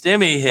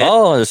stimmy hit.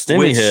 Oh, the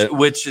stimmy hit,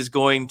 which is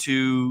going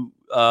to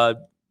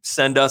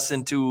send us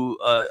into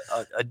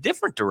a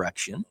different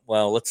direction.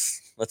 Well,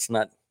 let's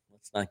not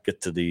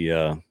get to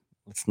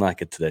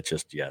that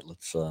just yet.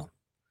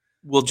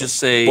 We'll just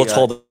say let's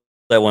hold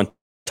that one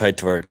tight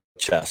to our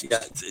chest.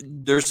 Yeah,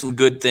 there's some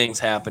good things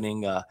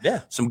happening.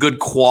 Some good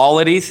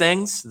quality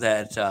things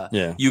that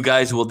you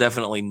guys will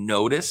definitely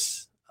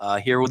notice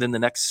here within the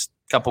next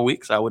couple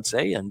weeks, I would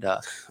say. And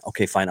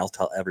okay, fine. I'll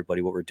tell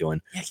everybody what we're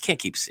doing. Yeah, you can't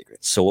keep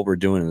secrets. So what we're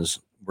doing is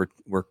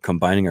we're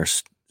combining our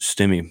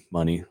stimmy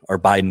money, our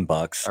Biden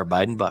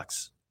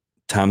bucks.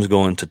 Tom's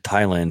going to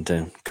Thailand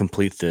to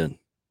complete the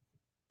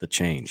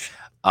change.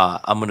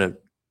 I'm gonna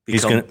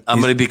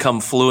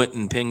become fluent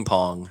in ping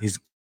pong.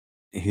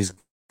 His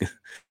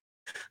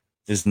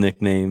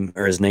nickname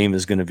or his name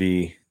is going to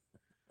be.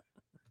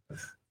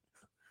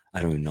 I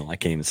don't even know. I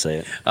can't even say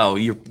it. Oh,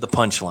 you're the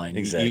punchline.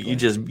 Exactly. You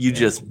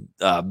just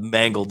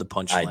mangled the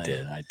punchline. I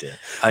did.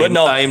 But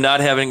I am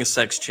not having a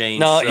sex change.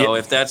 No, so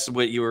if that's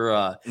what you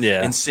were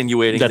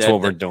insinuating, that's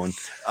what we're doing.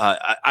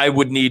 I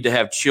would need to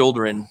have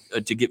children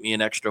to get me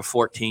an extra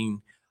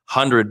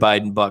 1,400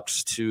 Biden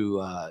bucks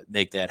to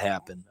make that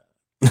happen.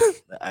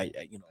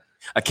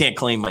 I can't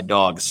claim my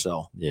dogs,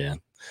 so yeah.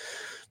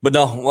 But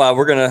no,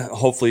 we're gonna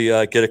hopefully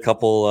get a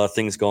couple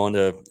things going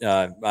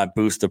to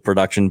boost the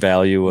production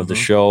value of the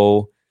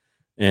show,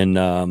 and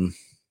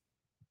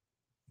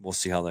we'll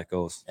see how that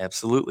goes.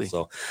 Absolutely. So,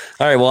 all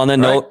right. Well, on that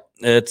note,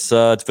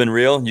 it's been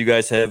real. You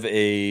guys have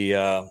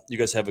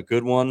a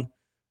good one.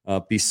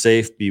 Be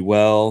safe, be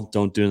well.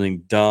 Don't do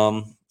anything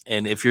dumb.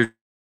 And if you're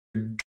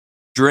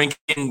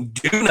drinking,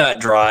 do not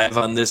drive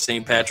on this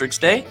St. Patrick's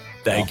Day.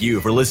 Thank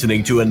you for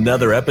listening to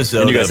another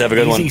episode you guys of have a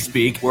good Easy one.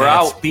 Speak. We're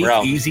out.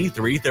 Speakeasy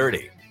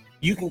 330.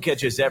 You can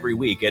catch us every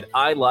week at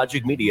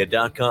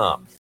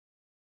ilogicmedia.com.